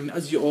Rabbil Alameen.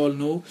 As you all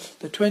know,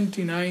 the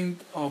 29th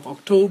of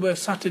October,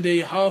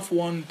 Saturday,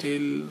 1:30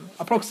 till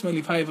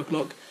approximately 5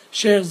 o'clock,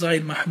 Sheikh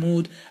Zaid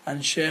Mahmood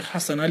and Sheikh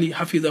Hassan Ali,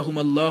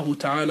 Hafizahumallahu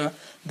Ta'ala,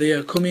 they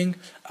are coming.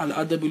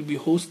 Al-Adab will be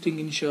hosting,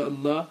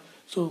 inshallah.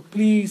 So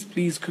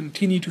please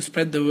continue to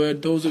spread the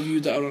word. Those of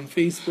you that are on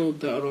Facebook,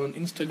 that are on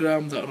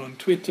Instagram, that are on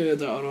Twitter,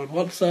 that are on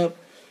WhatsApp,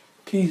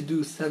 please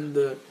do send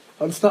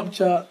on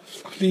Snapchat,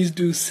 please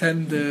do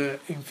send the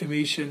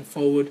information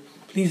forward.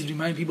 Please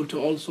remind people to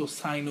also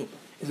sign up.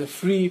 It's a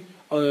free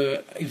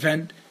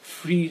event,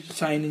 free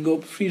signing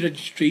up, free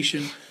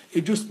registration.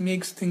 It just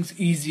makes things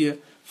easier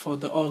for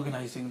the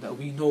organizing, that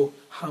we know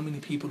how many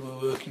people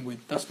we're working with.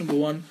 That's number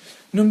 1.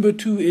 Number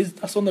 2 is,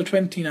 that's on the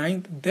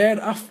 29th.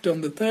 Thereafter,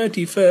 on the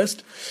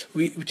 31st,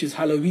 which is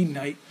Halloween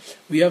night,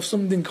 we have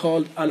something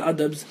called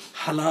Al-Adab's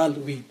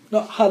Halalween.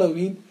 Not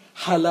Halloween,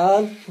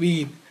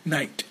 Halalween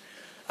night.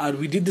 And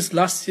we did this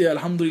last year,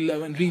 alhamdulillah,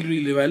 went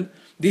really well.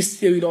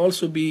 This year we'll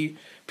also be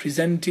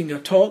presenting a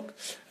talk,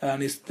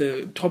 and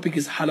the topic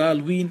is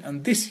Halalween,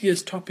 and this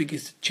year's topic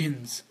is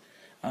jinns.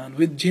 And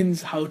with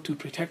jinns, how to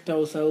protect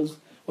ourselves.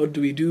 What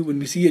do we do when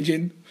we see a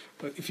jinn?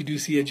 But if you do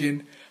see a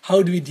jinn,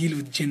 how do we deal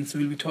with jinns? So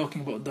we'll be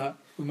talking about that.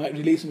 We might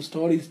relate some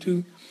stories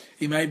too.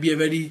 It might be a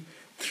very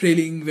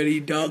thrilling, very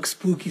dark,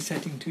 spooky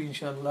setting too,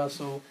 inshallah.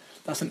 So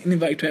that's an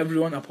invite to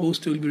everyone. A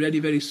poster will be ready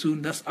very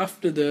soon. That's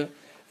after the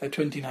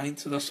 29th,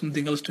 so that's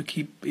something else to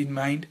keep in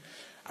mind.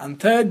 And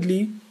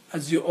thirdly,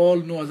 as you all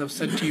know, as I've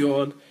said to you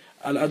all,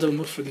 Al-Adab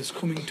Al-Mufrad is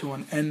coming to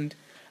an end.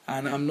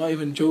 And I'm not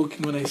even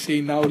joking when I say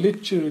now,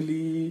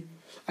 literally,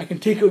 I can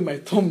take it with my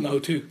thumb now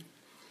too.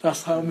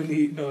 That's how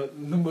many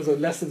numbers of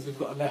lessons we've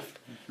got left.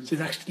 So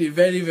it's actually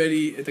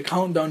very, the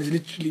countdown is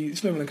literally,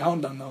 it's not even a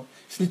countdown now.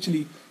 It's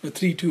literally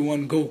 3, 2,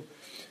 1, go.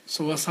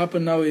 So what's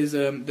happened now is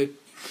the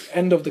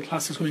end of the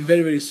class is coming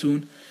very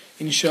soon.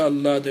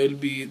 Inshallah, there will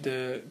be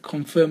the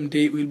confirmed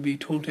date will be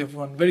told to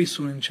everyone very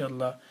soon,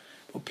 inshallah.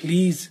 But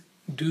please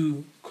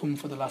do come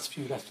for the last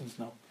few lessons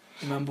now.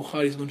 Imam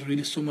Bukhari is going to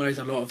really summarize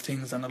a lot of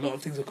things, and a lot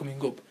of things are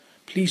coming up.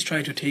 Please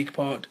try to take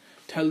part.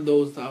 Tell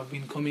those that have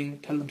been coming,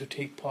 tell them to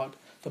take part.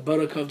 The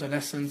barakah of the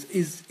lessons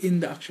is in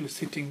the actual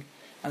sitting,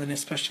 and then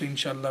especially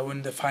inshallah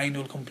when the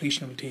final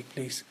completion will take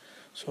place.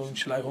 So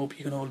inshallah, I hope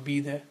you can all be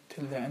there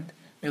till the end.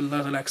 May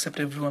Allah accept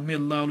everyone. May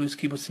Allah always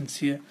keep us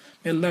sincere.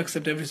 May Allah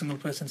accept every single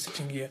person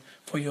sitting here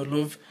for your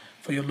love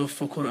for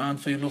Quran,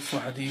 for your love for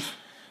Hadith,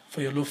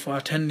 for your love for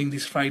attending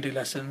these Friday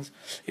lessons.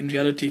 In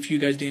reality, if you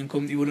guys didn't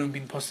come, it wouldn't have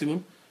been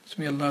possible. So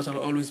may Allah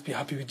always be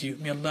happy with you.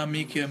 May Allah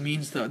make it a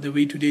means that the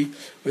way today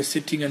we're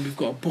sitting and we've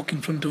got a book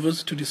in front of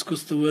us to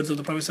discuss the words of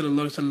the Prophet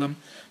sallallahu alaihi wasallam.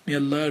 May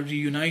Allah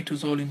reunite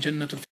us all in Jannatul